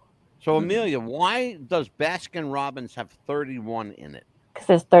 So, Amelia, why does Baskin Robbins have 31 in it? Because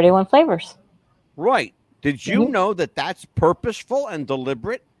there's 31 flavors. Right. Did you know that that's purposeful and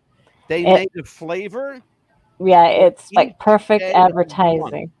deliberate? They made a flavor. Yeah, it's like perfect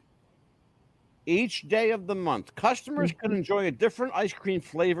advertising. Each day of the month, customers can enjoy a different ice cream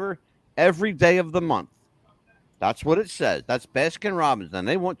flavor every day of the month. That's what it says. That's Baskin Robbins, and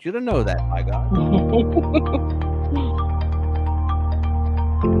they want you to know that, my God.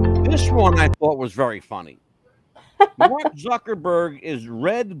 This one I thought was very funny. Mark Zuckerberg is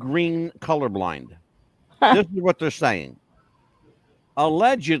red-green colorblind. This is what they're saying.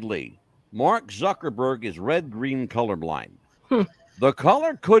 Allegedly, Mark Zuckerberg is red-green colorblind. The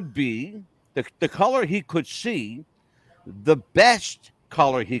color could be, the color he could see, the best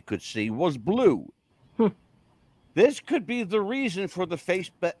color he could see was blue. This could be the reason for the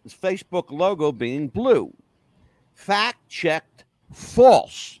Facebook logo being blue. Fact-checked,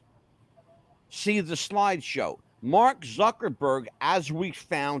 false. See the slideshow. Mark Zuckerberg, as we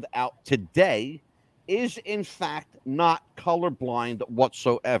found out today, is in fact not colorblind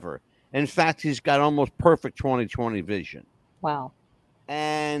whatsoever. In fact, he's got almost perfect 20/20 vision. Wow.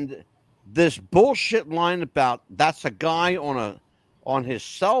 And this bullshit line about that's a guy on his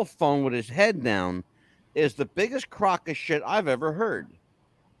cell phone with his head down is the biggest crock of shit I've ever heard.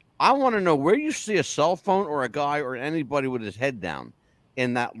 I want to know where you see a cell phone or a guy or anybody with his head down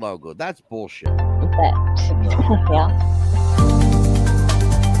in that logo. That's bullshit. Yeah.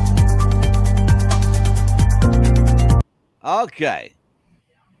 Okay.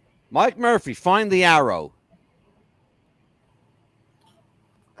 Mike Murphy, find the arrow.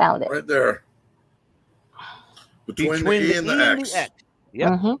 Found it. Right there. Between the E and the X.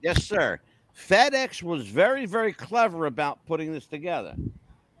 Yep. Yes, sir. FedEx was very, very clever about putting this together.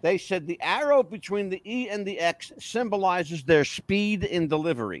 They said the arrow between the E and the X symbolizes their speed in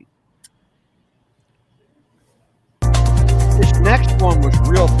delivery. This next one was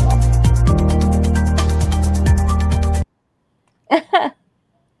real tough.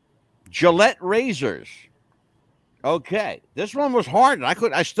 Gillette razors. Okay, this one was hard.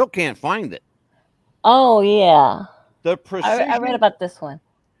 I still can't find it. Oh yeah, The precision. I read about this one.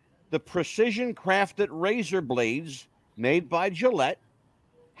 The precision crafted razor blades made by Gillette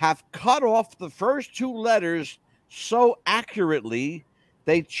have cut off the first two letters so accurately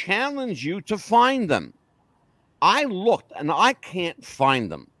they challenge you to find them. I looked and I can't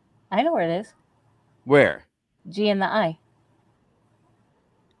find them. I know where it is. Where? G and the I.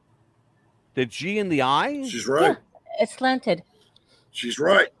 The G and the I? She's right. Yeah, it's slanted. She's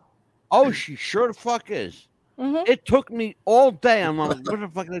right. Oh, she sure the fuck is. Mm-hmm. It took me all day. I'm like, what the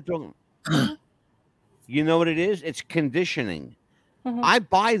fuck are they talking about? You know what it is? It's conditioning. Mm-hmm. I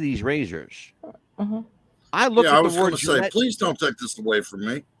buy these razors. Mm-hmm. I look at I the was going word to say, Gillette, please don't take this away from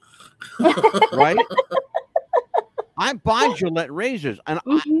me. right? I buy Gillette razors, and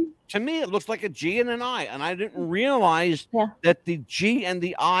Mm-hmm. to me, it looks like a G and an I, and I didn't realize Yeah. that the G and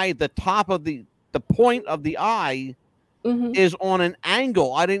the I, the top of the point of the I, Mm-hmm. is on an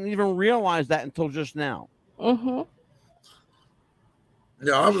angle. I didn't even realize that until just now. Mm-hmm.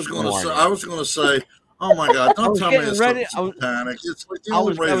 Yeah, I was going to say, oh my God, don't tell me it's ready. panic. It's like the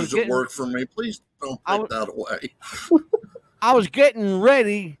only razors that work for me. Please don't take that away. I was getting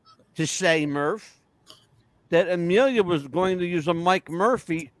ready to say, Murph, that Amelia was going to use a Mike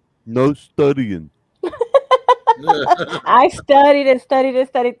Murphy. No studying. I studied and studied and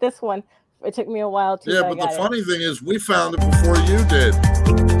studied this one. It took me a while too. Yeah, but the funny thing is, we found it before you did.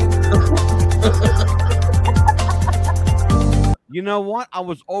 You know what? I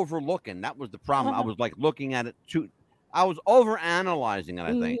was overlooking. That was the problem. I was like looking at it too. I was over analyzing it,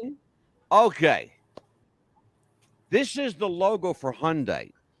 I think. Mm-hmm. Okay. This is the logo for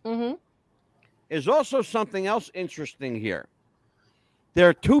Hyundai. Mm-hmm. There's also something else interesting here. There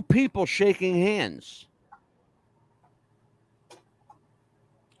are two people shaking hands.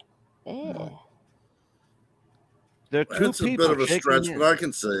 Yeah. There are two That's a people bit of a shaking stretch, hands. but I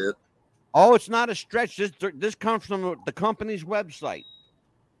can say it. Oh, it's not a stretch. This comes from the company's website.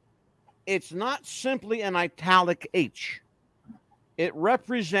 It's not simply an italic H. It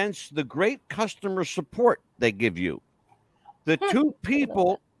represents the great customer support they give you. The two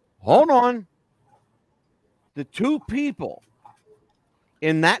people, hold on. The two people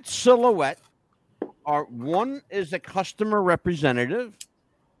in that silhouette are, one is a customer representative,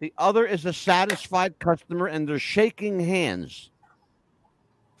 the other is a satisfied customer, and they're shaking hands.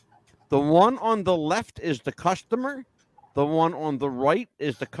 The one on the left is the customer. The one on the right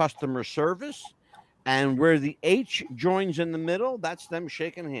is the customer service. And where the H joins in the middle, that's them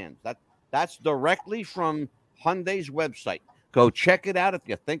shaking hands. That's directly from Hyundai's website. Go check it out if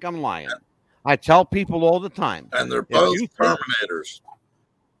you think I'm lying. I tell people all the time. And they're both Terminators.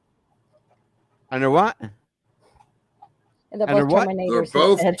 And they're what? And they're both Terminators. They're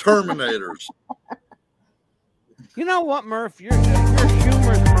both Terminators. You know what, Murph? Your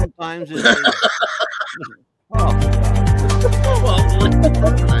humor sometimes is.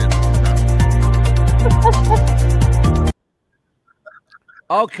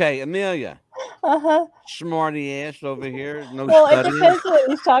 Okay, Amelia. Smarty ass over here. No It studying. depends what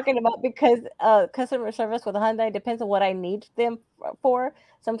he's talking about, because customer service with Hyundai depends on what I need them for.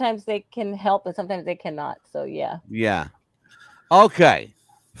 Sometimes they can help and sometimes they cannot. So yeah. Yeah. Okay.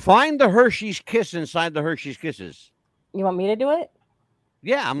 Find the Hershey's Kiss inside the Hershey's Kisses. You want me to do it?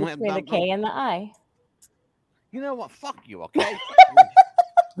 Yeah, I'm between the K and the I. You know what? Fuck you, okay?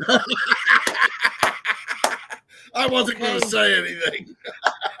 I wasn't going to say anything.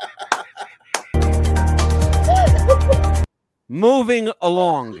 Moving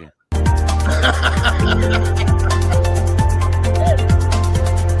along.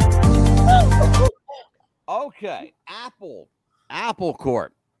 Okay, Apple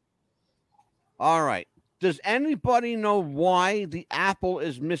Corp. All right. Does anybody know why the apple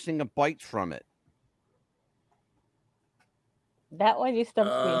is missing a bite from it? That one you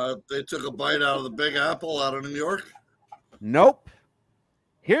stumped me. They took a bite out of the Big Apple out of New York? Nope.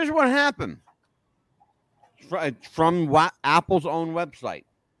 Here's what happened from Apple's own website.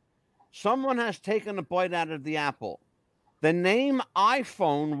 Someone has taken a bite out of the apple. The name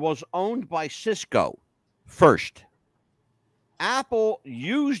iPhone was owned by Cisco first. Apple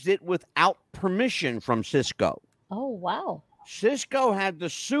used it without permission from Cisco. Oh, wow. Cisco had to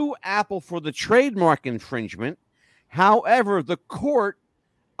sue Apple for the trademark infringement. However, the court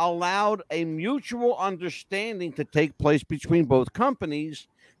allowed a mutual understanding to take place between both companies.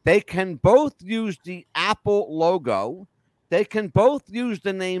 They can both use the Apple logo. They can both use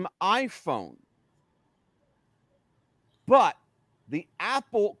the name iPhone. But the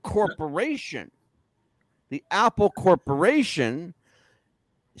Apple Corporation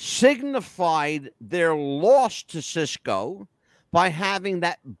signified their loss to Cisco by having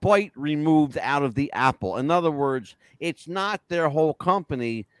that bite removed out of the apple. In other words, it's not their whole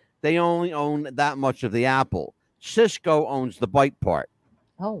company. They only own that much of the apple. Cisco owns the bite part.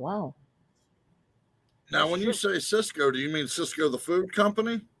 Oh, wow. Now, when you say Cisco, do you mean Cisco the food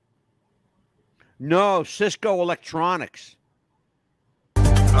company? No, Cisco Electronics.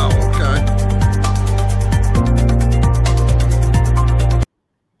 Oh, okay.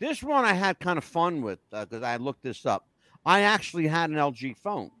 This one I had kind of fun with because I looked this up. I actually had an LG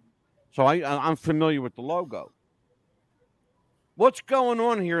phone, so I'm familiar with the logo. What's going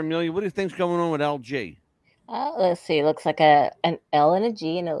on here, Amelia? What do you think's going on with LG? Let's see. It looks like an L and a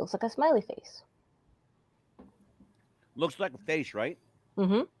G, and it looks like a smiley face. Looks like a face, right?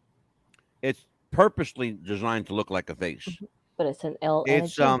 Mm-hmm. It's purposely designed to look like a face. Mm-hmm. But it's an L and a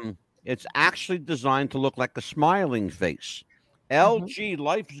G. It's actually designed to look like a smiling face. LG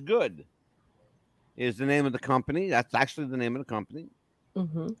Life's Good is the name of the company. That's actually the name of the company.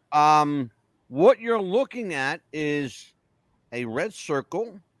 Mm-hmm. What you're looking at is a red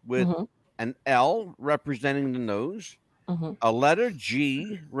circle with an L representing the nose, a letter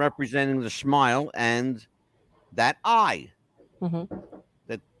G representing the smile, and that eye,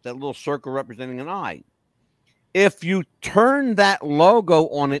 that little circle representing an eye. If you turn that logo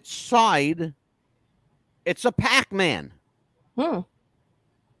on its side, it's a Pac-Man.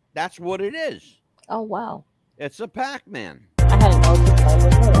 That's what it is. Oh, wow. It's a Pac-Man. I had an LG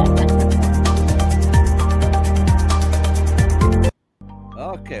phone.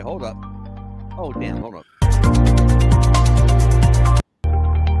 Okay, hold up. Oh, damn, hold up.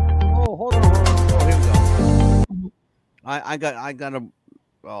 Oh, hold on. Oh, here we go. I got to,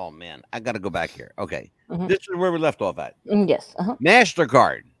 oh, man. I got to go back here. Okay. This is where we left off at. Yes.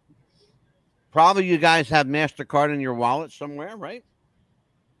 MasterCard. Probably you guys have MasterCard in your wallet somewhere, right?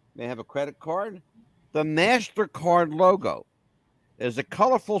 They have a credit card. The MasterCard logo is a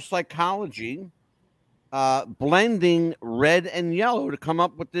colorful psychology blending red and yellow to come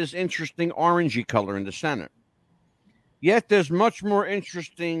up with this interesting orangey color in the center. Yet there's much more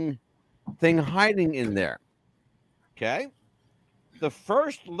interesting thing hiding in there. Okay? The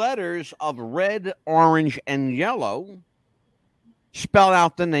first letters of red, orange, and yellow spell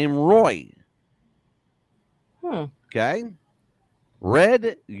out the name Roy. Okay?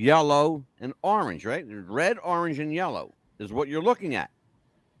 Red, yellow, and orange, right? Red, orange, and yellow is what you're looking at.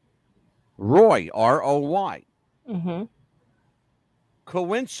 Roy, R-O-Y.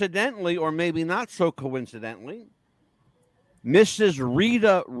 Coincidentally, or maybe not so coincidentally, Mrs.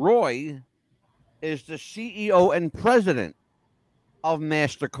 Rita Roy is the CEO and president of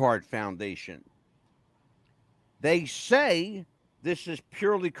MasterCard Foundation. They say this is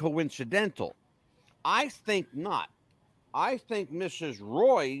purely coincidental. I think not. I think Mrs.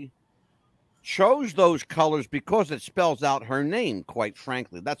 Roy chose those colors because it spells out her name, quite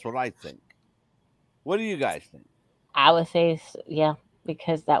frankly. That's what I think. What do you guys think? I would say, yeah,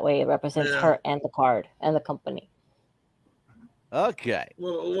 because that way it represents her and the card and the company. Okay. A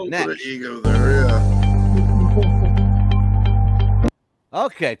little bit of ego there, yeah.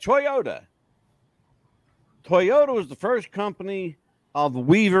 Okay, Toyota. Toyota was the first company of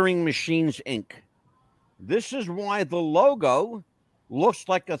Weavering Machines, Inc. This is why the logo looks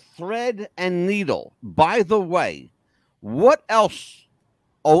like a thread and needle. By the way, what else,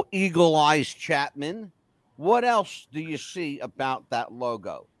 oh Eagle Eyes Chapman, what else do you see about that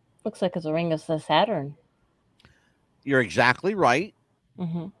logo? Looks like it's a ring of the Saturn. You're exactly right.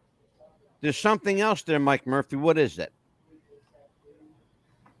 There's something else there, Mike Murphy. What is it?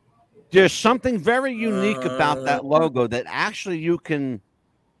 There's something very unique about that logo that actually you can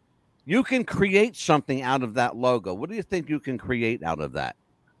create something out of that logo. What do you think you can create out of that?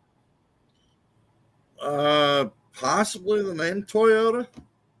 Possibly the name Toyota.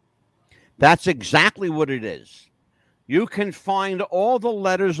 That's exactly what it is. You can find all the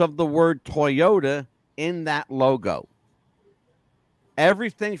letters of the word Toyota in that logo.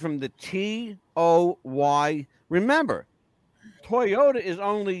 Everything from the T-O-Y. Remember, Toyota is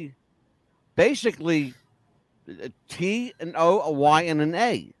only basically a T, an O, a Y, and an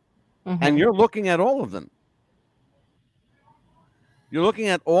A. And you're looking at all of them. You're looking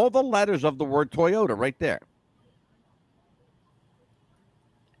at all the letters of the word Toyota right there.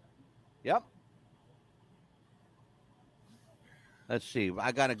 Yep. Let's see.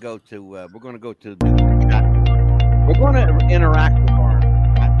 I got to go to, we're going to go to the chat. We're going to interact with our.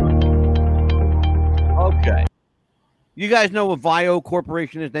 Okay. You guys know what VIO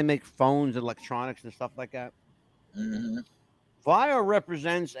Corporation is? They make phones, electronics, and stuff like that. VIO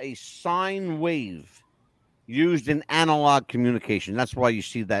represents a sine wave used in analog communication. That's why you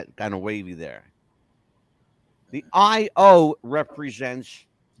see that kind of wavy there. The IO represents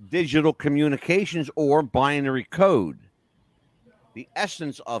digital communications or binary code, the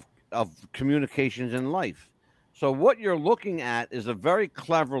essence of communications in life. So what you're looking at is a very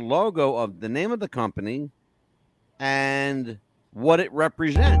clever logo of the name of the company and what it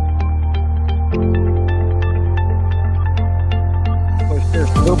represents. Of course, there's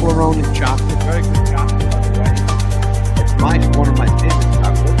Toblerone chocolate, very good chocolate, by the way. It's one of my favorite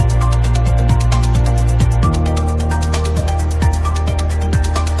chocolates.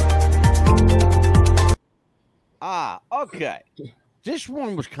 Okay. This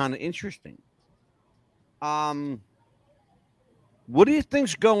one was kind of interesting. What do you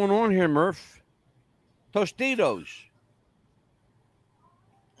think's going on here, Murph? Tostitos.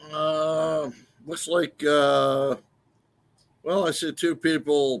 Looks like well, I see two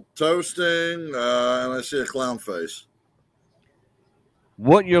people toasting, and I see a clown face.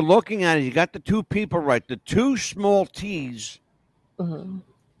 What you're looking at is you got the two people right. The two small T's. Mm-hmm.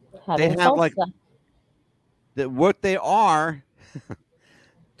 They have like what they are.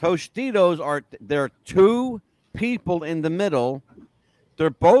 Tostitos are. There are two people in the middle.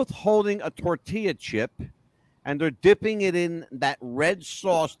 They're both holding a tortilla chip, and they're dipping it in that red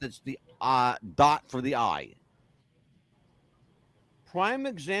sauce that's the dot for the eye. Prime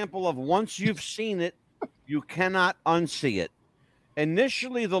example of once you've seen it, you cannot unsee it.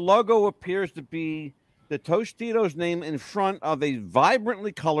 Initially, the logo appears to be the Tostitos name in front of a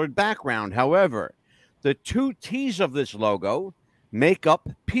vibrantly colored background. However, the two T's of this logo make up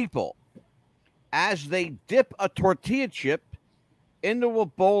people as they dip a tortilla chip into a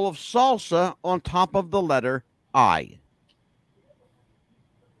bowl of salsa on top of the letter I.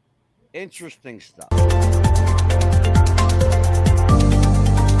 Interesting stuff.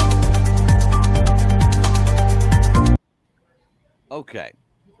 Okay.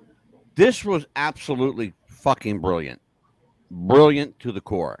 This was absolutely fucking brilliant. Brilliant to the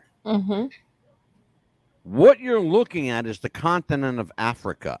core. Mm-hmm. What you're looking at is the continent of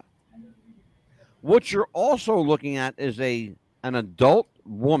Africa. What you're also looking at is an adult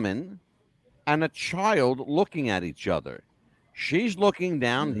woman and a child looking at each other. She's looking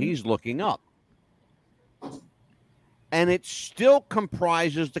down, he's looking up. And it still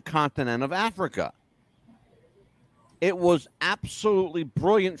comprises the continent of Africa. It was absolutely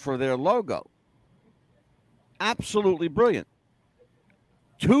brilliant for their logo. Absolutely brilliant.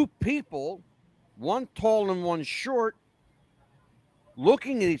 Two people, one tall and one short,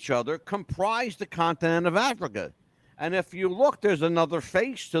 looking at each other, comprise the continent of Africa. And if you look, there's another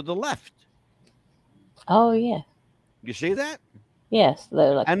face to the left. Oh, yeah. You see that? Yes.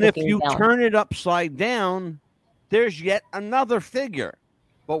 Like, and if you turn it upside down, there's yet another figure.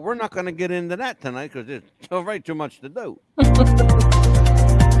 But we're not going to get into that tonight because there's still way too much to do.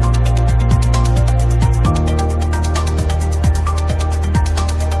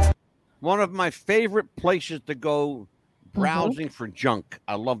 One of my favorite places to go browsing for junk.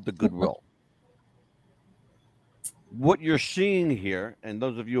 I love the Goodwill. What you're seeing here, and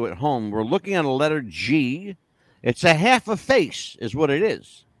those of you at home, we're looking at a letter G. It's a half a face is what it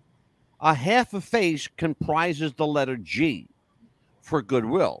is. A half a face comprises the letter G for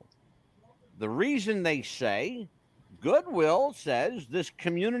Goodwill. The reason they say Goodwill says this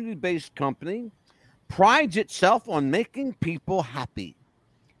community-based company prides itself on making people happy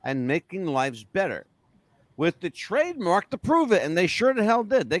and making lives better with the trademark to prove it, and they sure the hell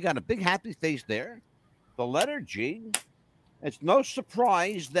did. They got a big happy face there. The letter G. It's no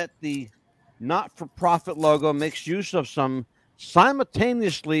surprise that the not-for-profit logo makes use of some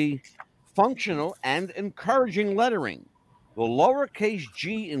simultaneously functional and encouraging lettering. The lowercase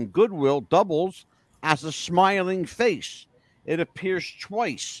g in Goodwill doubles as a smiling face. It appears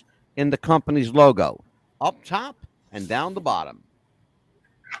twice in the company's logo, up top and down the bottom.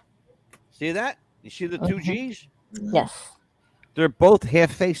 See that? You see the two G's? Yes. They're both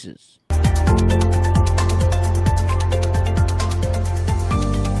half faces.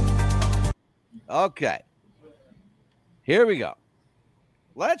 Okay. Here we go.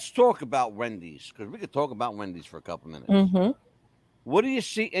 Let's talk about Wendy's, because we could talk about Wendy's for a couple minutes. Mm-hmm. What do you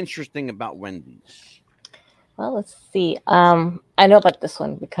see interesting about Wendy's? Well, let's see. I know about this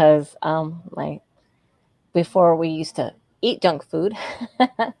one because like before we used to eat junk food.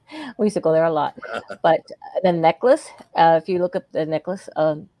 We used to go there a lot. But the necklace, if you look up the necklace,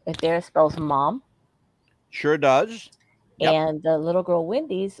 it there spells mom. Sure does. Yep. And the little girl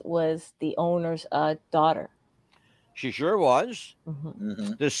Wendy's was the owner's daughter. She sure was. Mm-hmm.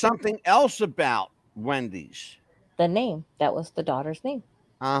 Mm-hmm. There's something else about Wendy's. The name. That was the daughter's name.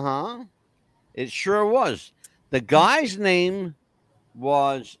 Uh-huh. It sure was. The guy's name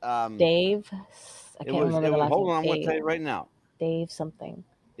was Dave. I can't remember the last hold name. on, I'm going to Dave. tell you right now. Dave something.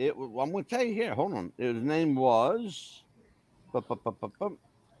 I'm going to tell you here. Hold on. His name was.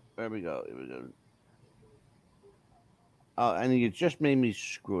 There we go. And you just made me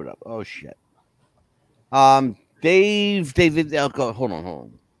screw it up. Oh shit. David. Hold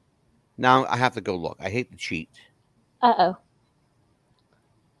on. Now I have to go look. I hate to cheat. Uh-oh.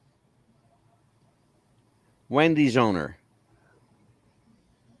 Wendy's owner,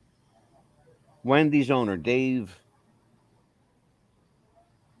 Dave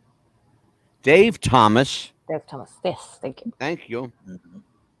Thomas. Dave Thomas. Yes, thank you. Thank you.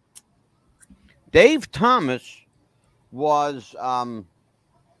 Dave Thomas was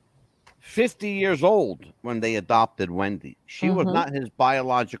 50 years old when they adopted Wendy. She was not his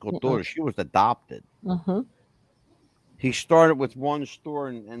biological daughter. She was adopted. He started with one store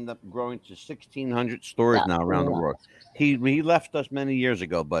and ended up growing to 1,600 stores now around the world. He left us many years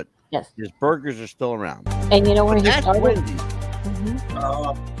ago, but his burgers are still around. And you know where he started? Wendy.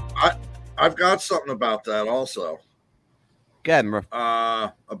 I've got something about that also. Go ahead, Murph.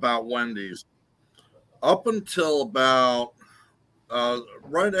 About Wendy's. Up until about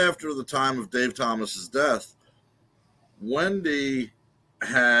right after the time of Dave Thomas's death, Wendy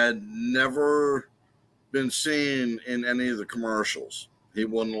had never been seen in any of the commercials. He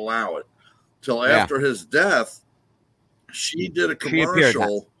wouldn't allow it. Till after his death, she did a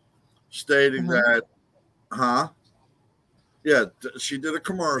commercial stating that, she did a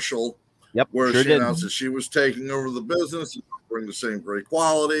commercial where she announced that she was taking over the business and bring the same great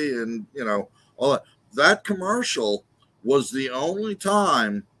quality and, all that. That commercial was the only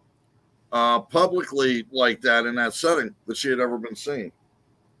time publicly like that in that setting that she had ever been seen.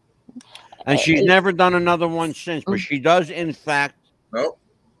 And she's never done another one since, but she does, in fact,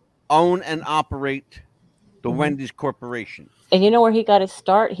 own and operate the Wendy's Corporation. And you know where he got his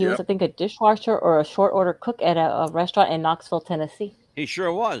start? He was, I think, a dishwasher or a short order cook at a restaurant in Knoxville, Tennessee. He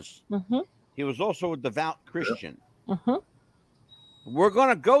sure was. He was also a devout Christian. We're going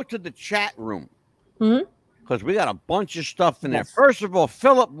to go to the chat room because we got a bunch of stuff in there. First of all,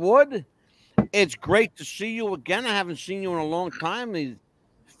 Philip Wood, it's great to see you again. I haven't seen you in a long time.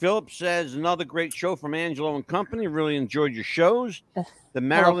 Philip says, another great show from Angelo and Company. Really enjoyed your shows. The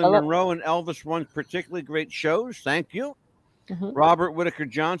Marilyn Monroe and Elvis ones, particularly great shows. Thank you. Robert Whitaker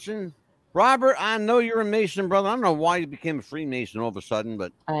Johnson. Robert, I know you're a Mason, brother. I don't know why you became a Freemason all of a sudden,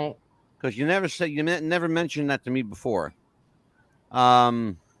 but because you never mentioned that to me before.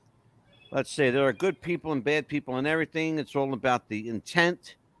 Let's say there are good people and bad people and everything. It's all about the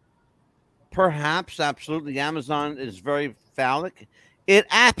intent. Perhaps, absolutely, Amazon is very phallic. It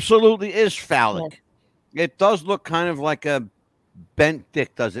absolutely is phallic. It does look kind of like a bent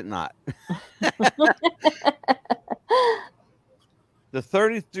dick, does it not? The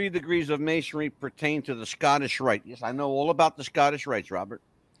 33 degrees of masonry pertain to the Scottish Rite. Yes, I know all about the Scottish Rites, Robert.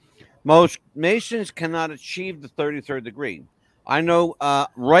 Most Masons cannot achieve the 33rd degree. I know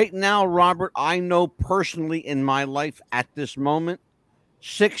right now, Robert, I know personally in my life at this moment,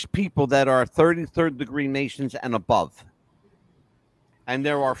 6 people that are 33rd degree Masons and above. And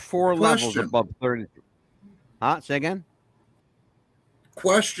there are 4 levels above 33. Say again?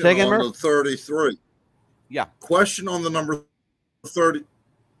 Question on the 33. Yeah. Question on the number 30.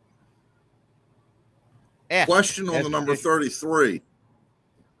 Question on the number 33.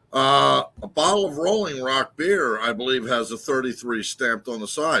 A bottle of Rolling Rock beer, I believe, has a 33 stamped on the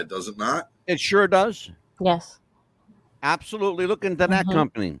side, does it not? It sure does. Yes. Absolutely. Look into that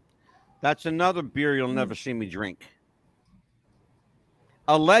company. That's another beer you'll never see me drink.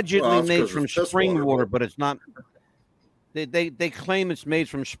 Allegedly made from spring water, but it's not. They claim it's made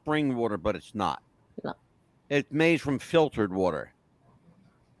from spring water, but it's not. No. It's made from filtered water.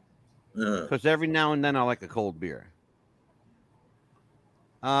 Because every now and then I like a cold beer.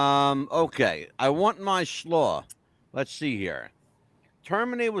 Okay. I want my slaw. Let's see here.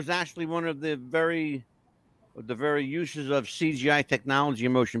 Terminator was actually one of the very uses of CGI technology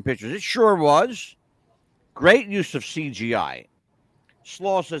in motion pictures. It sure was. Great use of CGI.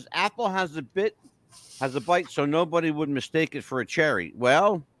 Slaw says Apple has a bite, so nobody would mistake it for a cherry.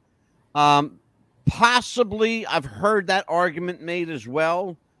 Well, possibly I've heard that argument made as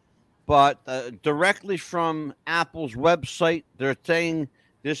well, but directly from Apple's website, they're saying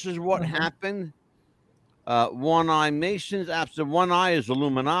this is what happened. One Eye Masons, after One Eye is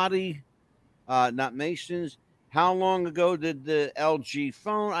Illuminati, not Masons. How long ago did the LG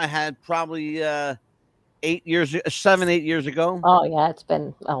phone? I had probably 7, 8 years ago. Oh, yeah, it's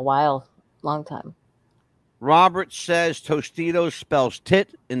been a while, long time. Robert says Tostitos spells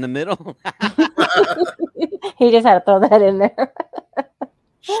tit in the middle. He just had to throw that in there.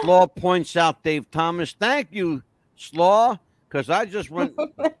 Slaw points out Dave Thomas. Thank you, Slaw, because I just went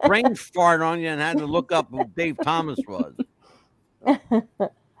brain fart on you and had to look up who Dave Thomas was.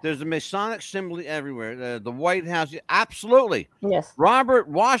 There's a Masonic symbol everywhere. The White House, absolutely. Yes. Robert,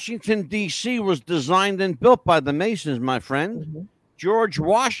 Washington, D.C. was designed and built by the Masons, my friend. Mm-hmm. George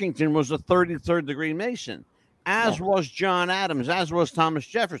Washington was a 33rd degree Mason, as was John Adams, as was Thomas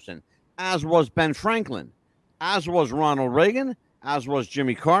Jefferson, as was Ben Franklin, as was Ronald Reagan, as was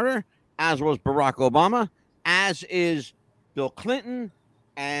Jimmy Carter, as was Barack Obama, as is Bill Clinton,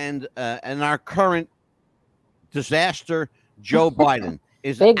 and our current disaster, Joe Biden,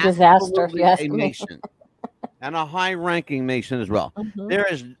 is big disaster. Yes, a Mason and a high-ranking Mason as well.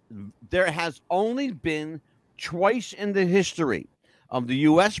 Mm-hmm. There has only been twice in the history of the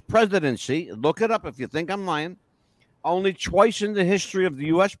U.S. presidency. Look it up if you think I'm lying. Only twice in the history of the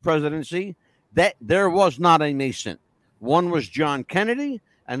U.S. presidency that there was not a Mason. One was John Kennedy,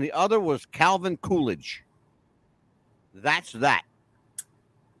 and the other was Calvin Coolidge. That's that.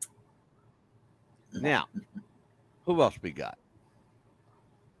 Now, who else we got?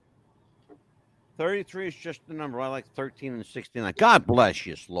 33 is just the number. I like 13 and 69. God bless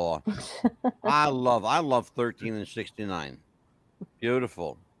you, Slaw. I love 13 and 69.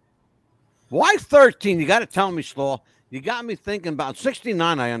 Beautiful. Why 13? You got to tell me, Slaw. You got me thinking about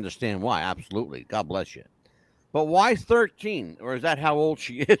 69. I understand why. Absolutely. God bless you. But why 13? Or is that how old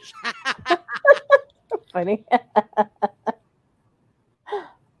she is? Funny.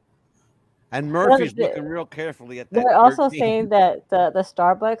 And Murphy's looking real carefully at that. They're also 13. saying that the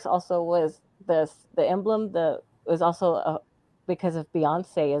Starbucks also was the emblem. Was also because of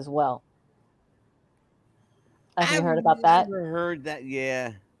Beyonce as well. Have you heard about that? I've never heard that.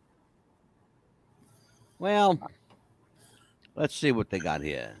 Yeah. Well, let's see what they got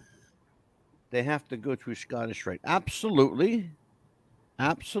here. They have to go through Scottish Rite. Absolutely.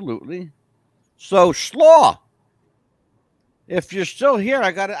 Absolutely. So, Slaw, if you're still here,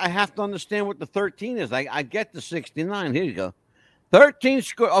 I have to understand what the 13 is. I get the 69. Here you go. 13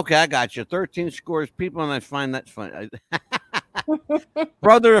 scores. Okay, I got you. 13 scores people, and I find that funny.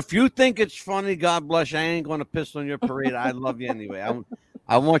 Brother, if you think it's funny, God bless you. I ain't going to piss on your parade. I love you anyway.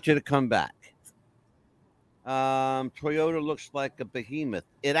 I want you to come back. Toyota looks like a behemoth.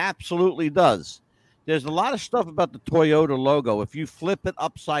 It absolutely does. There's a lot of stuff about the Toyota logo. If you flip it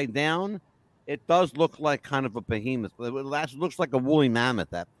upside down, it does look like kind of a behemoth. It looks like a woolly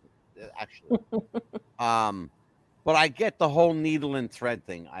mammoth, actually. But I get the whole needle and thread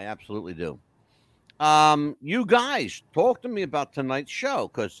thing. I absolutely do. You guys, talk to me about tonight's show,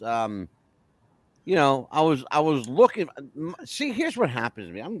 because you know, I was looking. See, here's what happens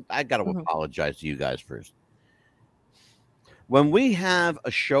to me. I got to apologize to you guys first. When we have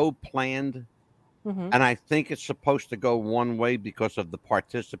a show planned, and I think it's supposed to go one way because of the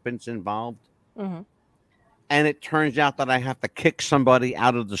participants involved, and it turns out that I have to kick somebody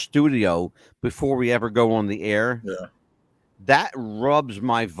out of the studio before we ever go on the air, that rubs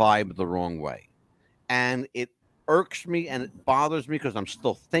my vibe the wrong way. And it irks me and it bothers me because I'm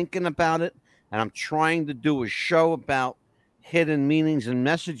still thinking about it, and I'm trying to do a show about hidden meanings and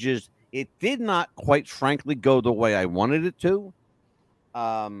messages. It did not, quite frankly, go the way I wanted it to.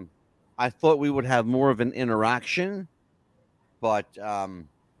 I thought we would have more of an interaction, but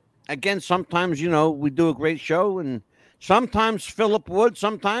again, sometimes, you know, we do a great show, and sometimes Philip would,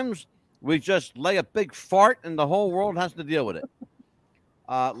 sometimes we just lay a big fart and the whole world has to deal with it.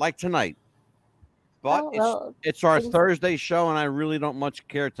 Like tonight. But it's our Thursday show, and I really don't much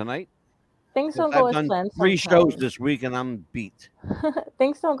care tonight. Things don't go as planned. 3 shows this week, and I'm beat.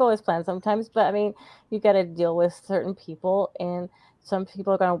 Things don't go as planned sometimes, but I mean, you got to deal with certain people, and some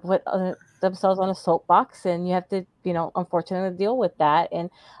people are going to put themselves on a soapbox, and you have to, you know, unfortunately deal with that. And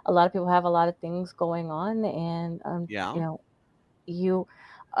a lot of people have a lot of things going on, and you know, you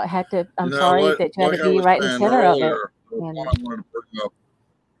had to. I'm sorry that you had to be right in the center of it.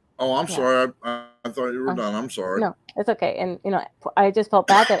 Oh, I'm sorry. I thought you were done. I'm sorry. No, it's okay. And, you know, I just felt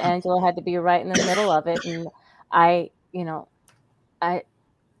bad that Angela had to be right in the middle of it. And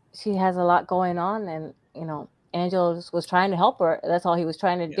she has a lot going on, and, you know, Angela was trying to help her. That's all he was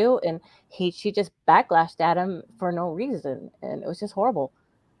trying to do. And she just backlashed at him for no reason. And it was just horrible.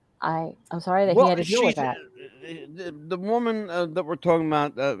 I'm sorry that he had to deal with that. The woman that we're talking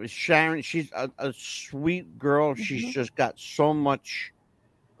about, Sharon, she's a sweet girl. She's just got so much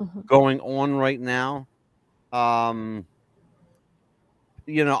going on right now. You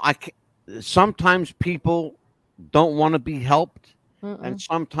know, sometimes people don't want to be helped, and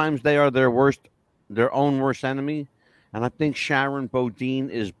sometimes they are their worst their own worst enemy. And I think Sharon Bodine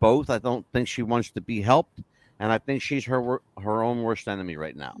is both. I don't think she wants to be helped. And I think she's her own worst enemy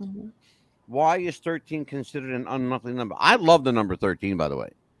right now. Mm-hmm. Why is 13 considered an unlucky number? I love the number 13, by the way.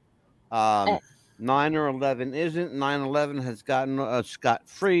 9 or 11 isn't. 9/11 has gotten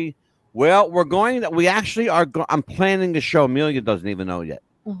scot-free. Well, we actually are. I'm planning a show. Amelia doesn't even know yet.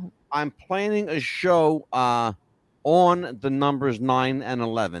 Mm-hmm. I'm planning a show on the numbers 9 and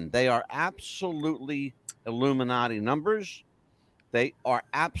 11. They are absolutely Illuminati numbers. They are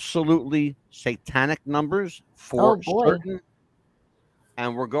absolutely satanic numbers for certain.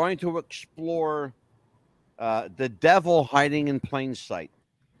 And we're going to explore the devil hiding in plain sight.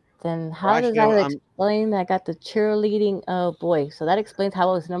 Then how does that explain that I got the cheerleading? Oh boy. So that explains how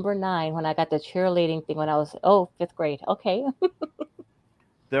I was number 9 when I got the cheerleading thing when I was 5th grade. Okay.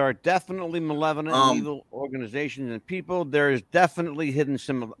 There are definitely malevolent and evil organizations and people. There is definitely hidden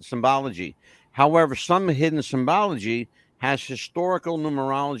symbology. However, some hidden symbology has historical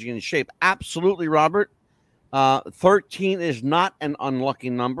numerology and shape. Absolutely, Robert. 13 is not an unlucky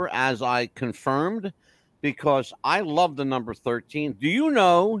number, as I confirmed, because I love the number 13. Do you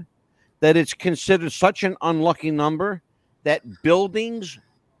know that it's considered such an unlucky number that buildings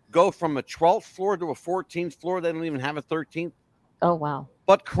go from a 12th floor to a 14th floor? They don't even have a 13th. Oh, wow.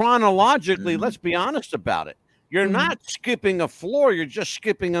 But chronologically, let's be honest about it. You're not skipping a floor. You're just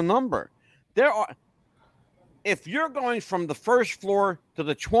skipping a number. If you're going from the first floor to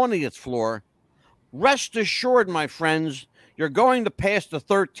the 20th floor, rest assured, my friends, you're going to pass the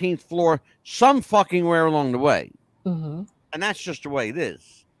 13th floor some fucking where along the way. Mm-hmm. And that's just the way it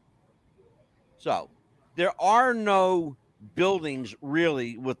is. So there are no buildings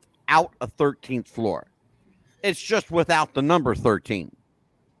really without a 13th floor. It's just without the number 13.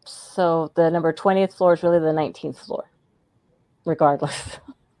 So the number 20th floor is really the 19th floor, regardless.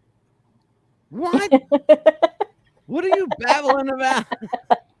 What? What are you babbling about?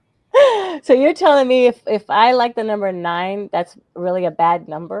 So you're telling me if I like the number 9, that's really a bad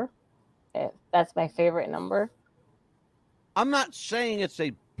number? If that's my favorite number? I'm not saying it's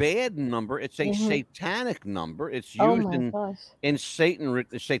a bad number. It's a satanic number. It's used in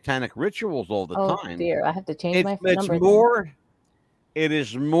satanic rituals all the time. Oh dear, I have to change my number. It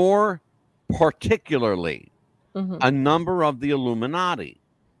is more particularly a number of the Illuminati.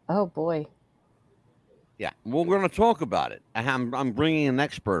 Oh boy. Yeah, we're going to talk about it. I'm bringing an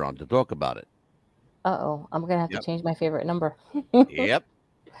expert on to talk about it. Uh-oh, I'm going to have to change my favorite number. Yep.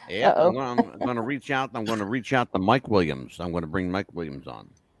 I'm going to reach out. I'm going to reach out to Mike Williams. I'm going to bring Mike Williams on.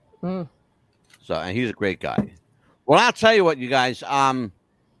 So, and he's a great guy. Well, I'll tell you what, you guys.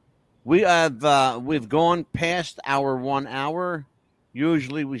 We've gone past our 1 hour.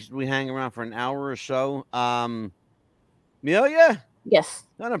 Usually we hang around for an hour or so. Amelia? Yes.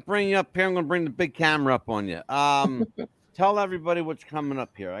 I'm going to bring you up here. I'm going to bring the big camera up on you. Tell everybody what's coming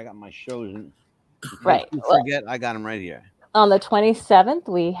up here. I got my shows. Right. Forget, I got them right here. On the 27th,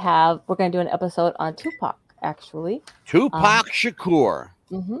 we're going to do an episode on Tupac, actually. Tupac Shakur.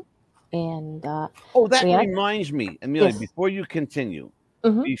 Mm-hmm. And that reminds me, Amelia, before you continue,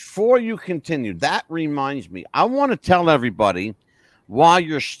 that reminds me, I want to tell everybody while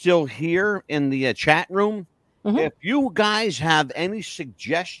you're still here in the chat room, if you guys have any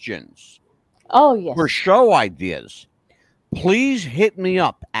suggestions for show ideas, please hit me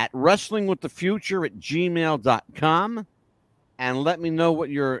up at wrestlingwiththefuture@gmail.com and let me know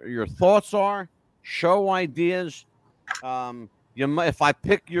what your thoughts are, show ideas. If I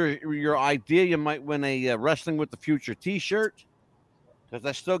pick your idea, you might win a Wrestling with the Future t-shirt, because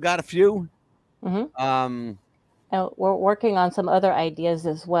I still got a few. And we're working on some other ideas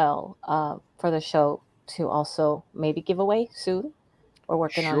as well for the show to also maybe give away soon. We're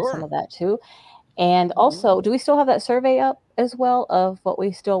working on some of that too. And also, do we still have that survey up as well of what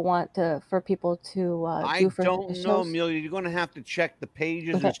we still want for people to do for the shows? I don't know, Amelia. You're going to have to check the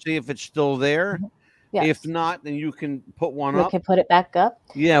pages and see if it's still there. Yes. If not, then you can put one up. We can put it back up.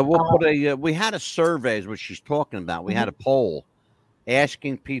 Yeah, we'll put we had a survey, is what she's talking about. We had a poll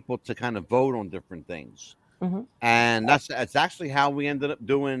asking people to kind of vote on different things. And that's actually how we ended up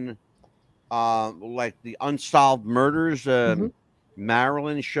doing like the Unsolved Murders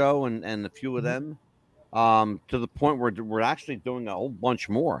Maryland show and a few of them, to the point where we're actually doing a whole bunch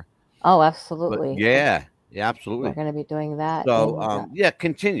more. Oh, absolutely. But yeah, absolutely. We're going to be doing that. So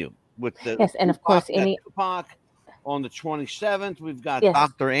continue with the and of course Tupac on the 27th. We've got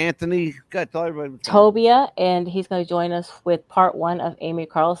Dr. Anthony. Got tell everybody Tobia, and he's going to join us with part 1 of Amy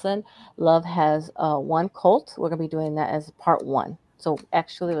Carlson. Love Has One Cult. We're going to be doing that as part 1. So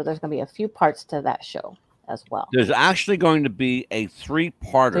actually, there's going to be a few parts to that show as well. There's actually going to be a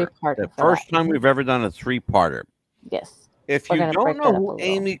three-parter. The first time we've ever done a three-parter. Yes. If you don't know who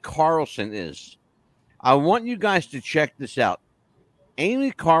Amy Carlson is, I want you guys to check this out.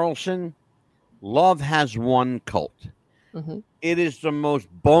 Amy Carlson, Love Has One Cult. Mm-hmm. It is the most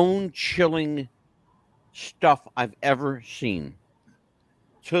bone-chilling stuff I've ever seen.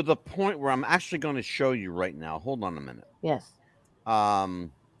 To the point where I'm actually going to show you right now. Hold on a minute. Yes.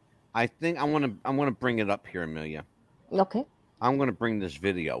 I think I want to bring it up here, Amelia. Okay. I'm going to bring this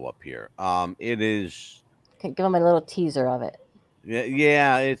video up here. It is. Give them a little teaser of it.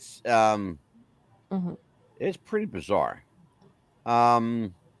 Yeah, it's it's pretty bizarre.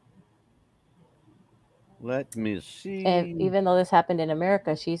 Let me see. And even though this happened in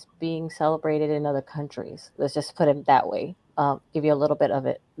America, she's being celebrated in other countries. Let's just put it that way. Give you a little bit of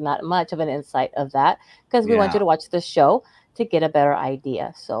it, not much of an insight of that, because we want you to watch the show to get a better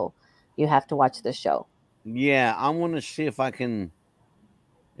idea. So you have to watch the show. Yeah, I want to see if I can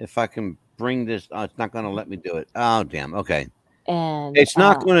bring this. It's not going to let me do it. Oh, damn. Okay. And it's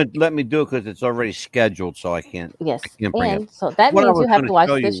not going to let me do it because it's already scheduled, so I can't. Yes, I can't bring it. So that means you have to watch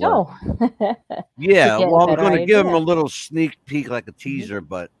the show. Yeah, well, I was going to give them a little sneak peek, like a teaser,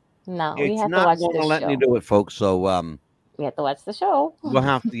 but no, it's not going to let me do it, folks. So you have to watch the show. We'll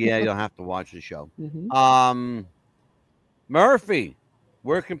have to. Yeah, you'll have to watch the show. Murphy,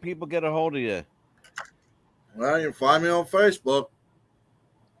 where can people get a hold of you? Well, you can find me on Facebook.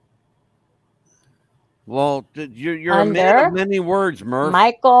 Well, you're a man of many words, Murph.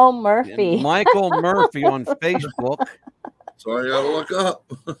 Michael Murphy. Michael Murphy on Facebook. So I gotta look up.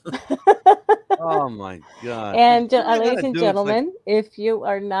 Oh my God! And ladies and gentlemen, if you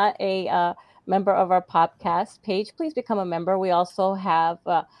are not a member of our podcast page, please become a member. We also have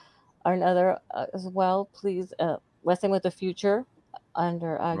another as well. Please, Wrestling with the Future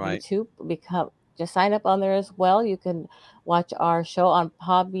under YouTube. Just sign up on there as well. You can watch our show on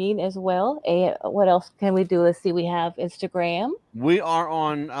Podbean as well. What else can we do? Let's see. We have Instagram. We are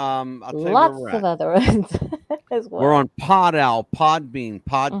on lots of other ones as well. We're on Podowl, Podbean,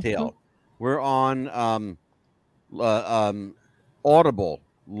 Podtail. We're on Audible.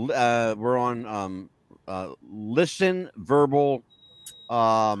 We're on Listen, Verbal,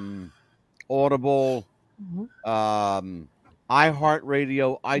 Audible,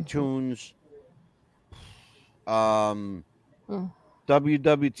 iHeartRadio, iTunes.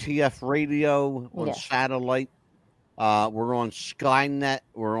 WWTF Radio on satellite. We're on Skynet.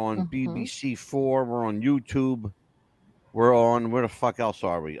 We're on BBC4. We're on YouTube. We're on where the fuck else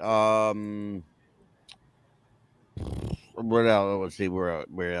are we? What else? Let's see. We're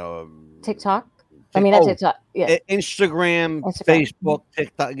TikTok. I mean, not TikTok. Yeah. Instagram, Facebook,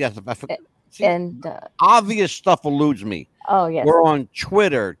 TikTok. Yes. And obvious stuff eludes me. Oh yes. We're on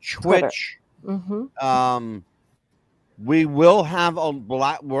Twitter, Twitch. We will have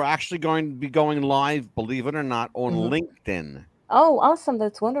we're actually going to be going live, believe it or not, on LinkedIn. Oh, awesome.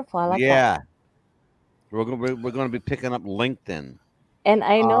 That's wonderful. I like that. Yeah. We're going to be picking up LinkedIn. And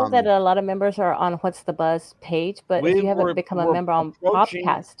I know that a lot of members are on What's the Buzz page, but if you haven't become a member on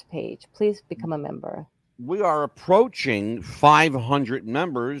podcast page, please become a member. We are approaching 500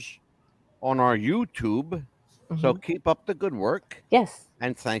 members on our YouTube. So keep up the good work. Yes.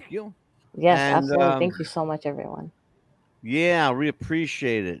 And thank you. Yes, absolutely. Thank you so much, everyone. Yeah, we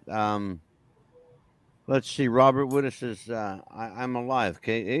appreciate it. Let's see. Robert Wittes says, I'm alive.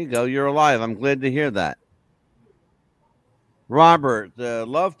 Okay, there you go. You're alive. I'm glad to hear that. Robert,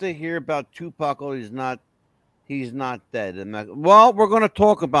 love to hear about Tupac. Oh, he's not dead. Well, we're going to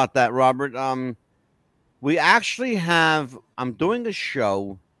talk about that, Robert. We actually have, I'm doing a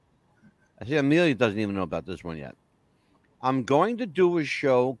show. I see Amelia doesn't even know about this one yet. I'm going to do a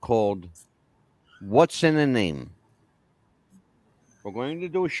show called What's in a Name. We're going to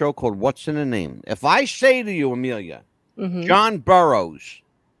do a show called What's in a Name. If I say to you, Amelia, John Burroughs,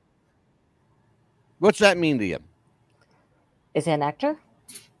 what's that mean to you? Is he an actor?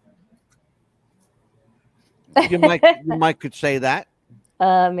 You might could say that.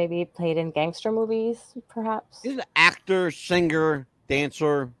 Maybe he played in gangster movies, perhaps. He's an actor, singer,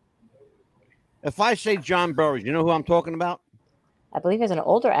 dancer. If I say John Burroughs, you know who I'm talking about? I believe he's an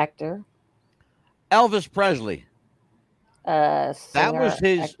older actor. Elvis Presley. Singer, that was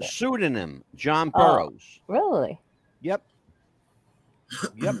his pseudonym, John Burroughs. Really? Yep.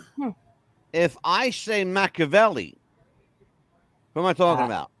 Yep. If I say Machiavelli, who am I talking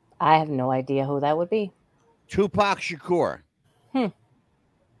about? I have no idea who that would be. Tupac Shakur.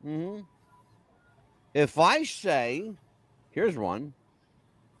 If I say, here's one.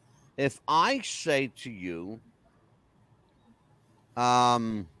 If I say to you,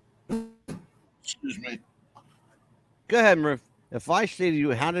 excuse me. Go ahead, Murph. If I say to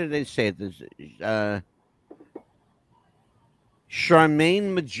you, how did they say it? This,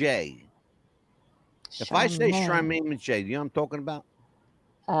 Charmaine Majay. If I say Charmaine Majay, you know what I'm talking about?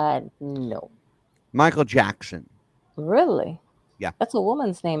 No. Michael Jackson. Really? Yeah. That's a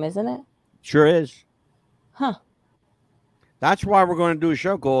woman's name, isn't it? Sure is. Huh. That's why we're going to do a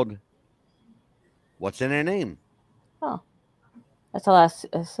show called What's in Her Name? Oh. That's a lot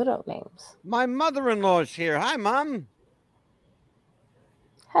of pseudo-names. My mother-in-law's here. Hi, Mom.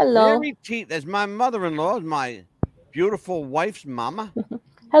 Hello. Mary T. That's my mother-in-law, my beautiful wife's mama.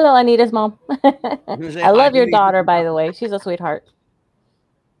 Hello, Anita's mom. I love your daughter, by the way. She's a sweetheart.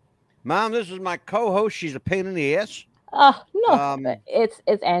 Mom, this is my co-host. She's a pain in the ass. Oh, no. It's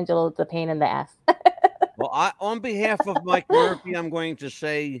Angela. It's a pain in the ass. Well, on behalf of Mike Murphy, I'm going to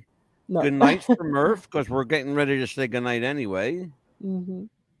say good night for Murph because we're getting ready to say good night anyway. Mm-hmm.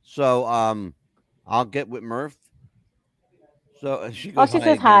 So I'll get with Murph. So she goes, she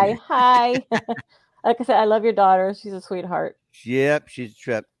says hi. Hi. Like I said, I love your daughter. She's a sweetheart. Yep, she's a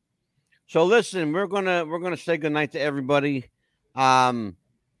trip. So listen, we're gonna say good night to everybody.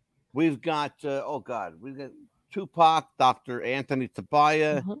 We've got we've got Tupac, Dr. Anthony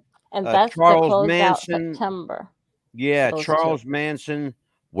Tabaya, and that's Charles Manson. September. Yeah, Charles Manson,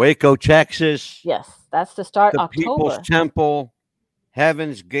 Waco, Texas. Yes, that's to start the October. People's Temple,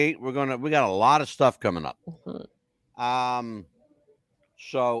 Heaven's Gate. We got a lot of stuff coming up.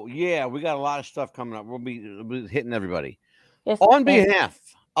 So yeah, we got a lot of stuff coming up. We'll be hitting everybody. Yes, on behalf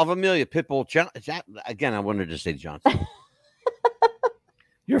of Amelia Pitbull, again, I wanted to say Johnson.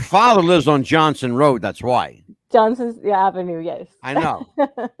 Your father lives on Johnson Road. That's why. Johnson's Avenue. Yes, I know.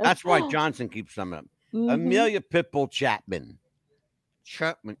 That's why Johnson keeps summing up. Amelia Pitbull Chapman.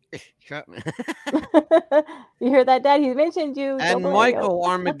 Chapman. You hear that, Dad? He mentioned you. And Michael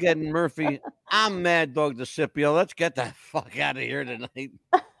Armageddon Murphy. I'm Mad Dog DeCipio. Let's get the fuck out of here tonight.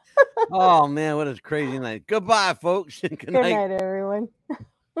 Oh, man, what a crazy night. Goodbye, folks. Good night, everyone.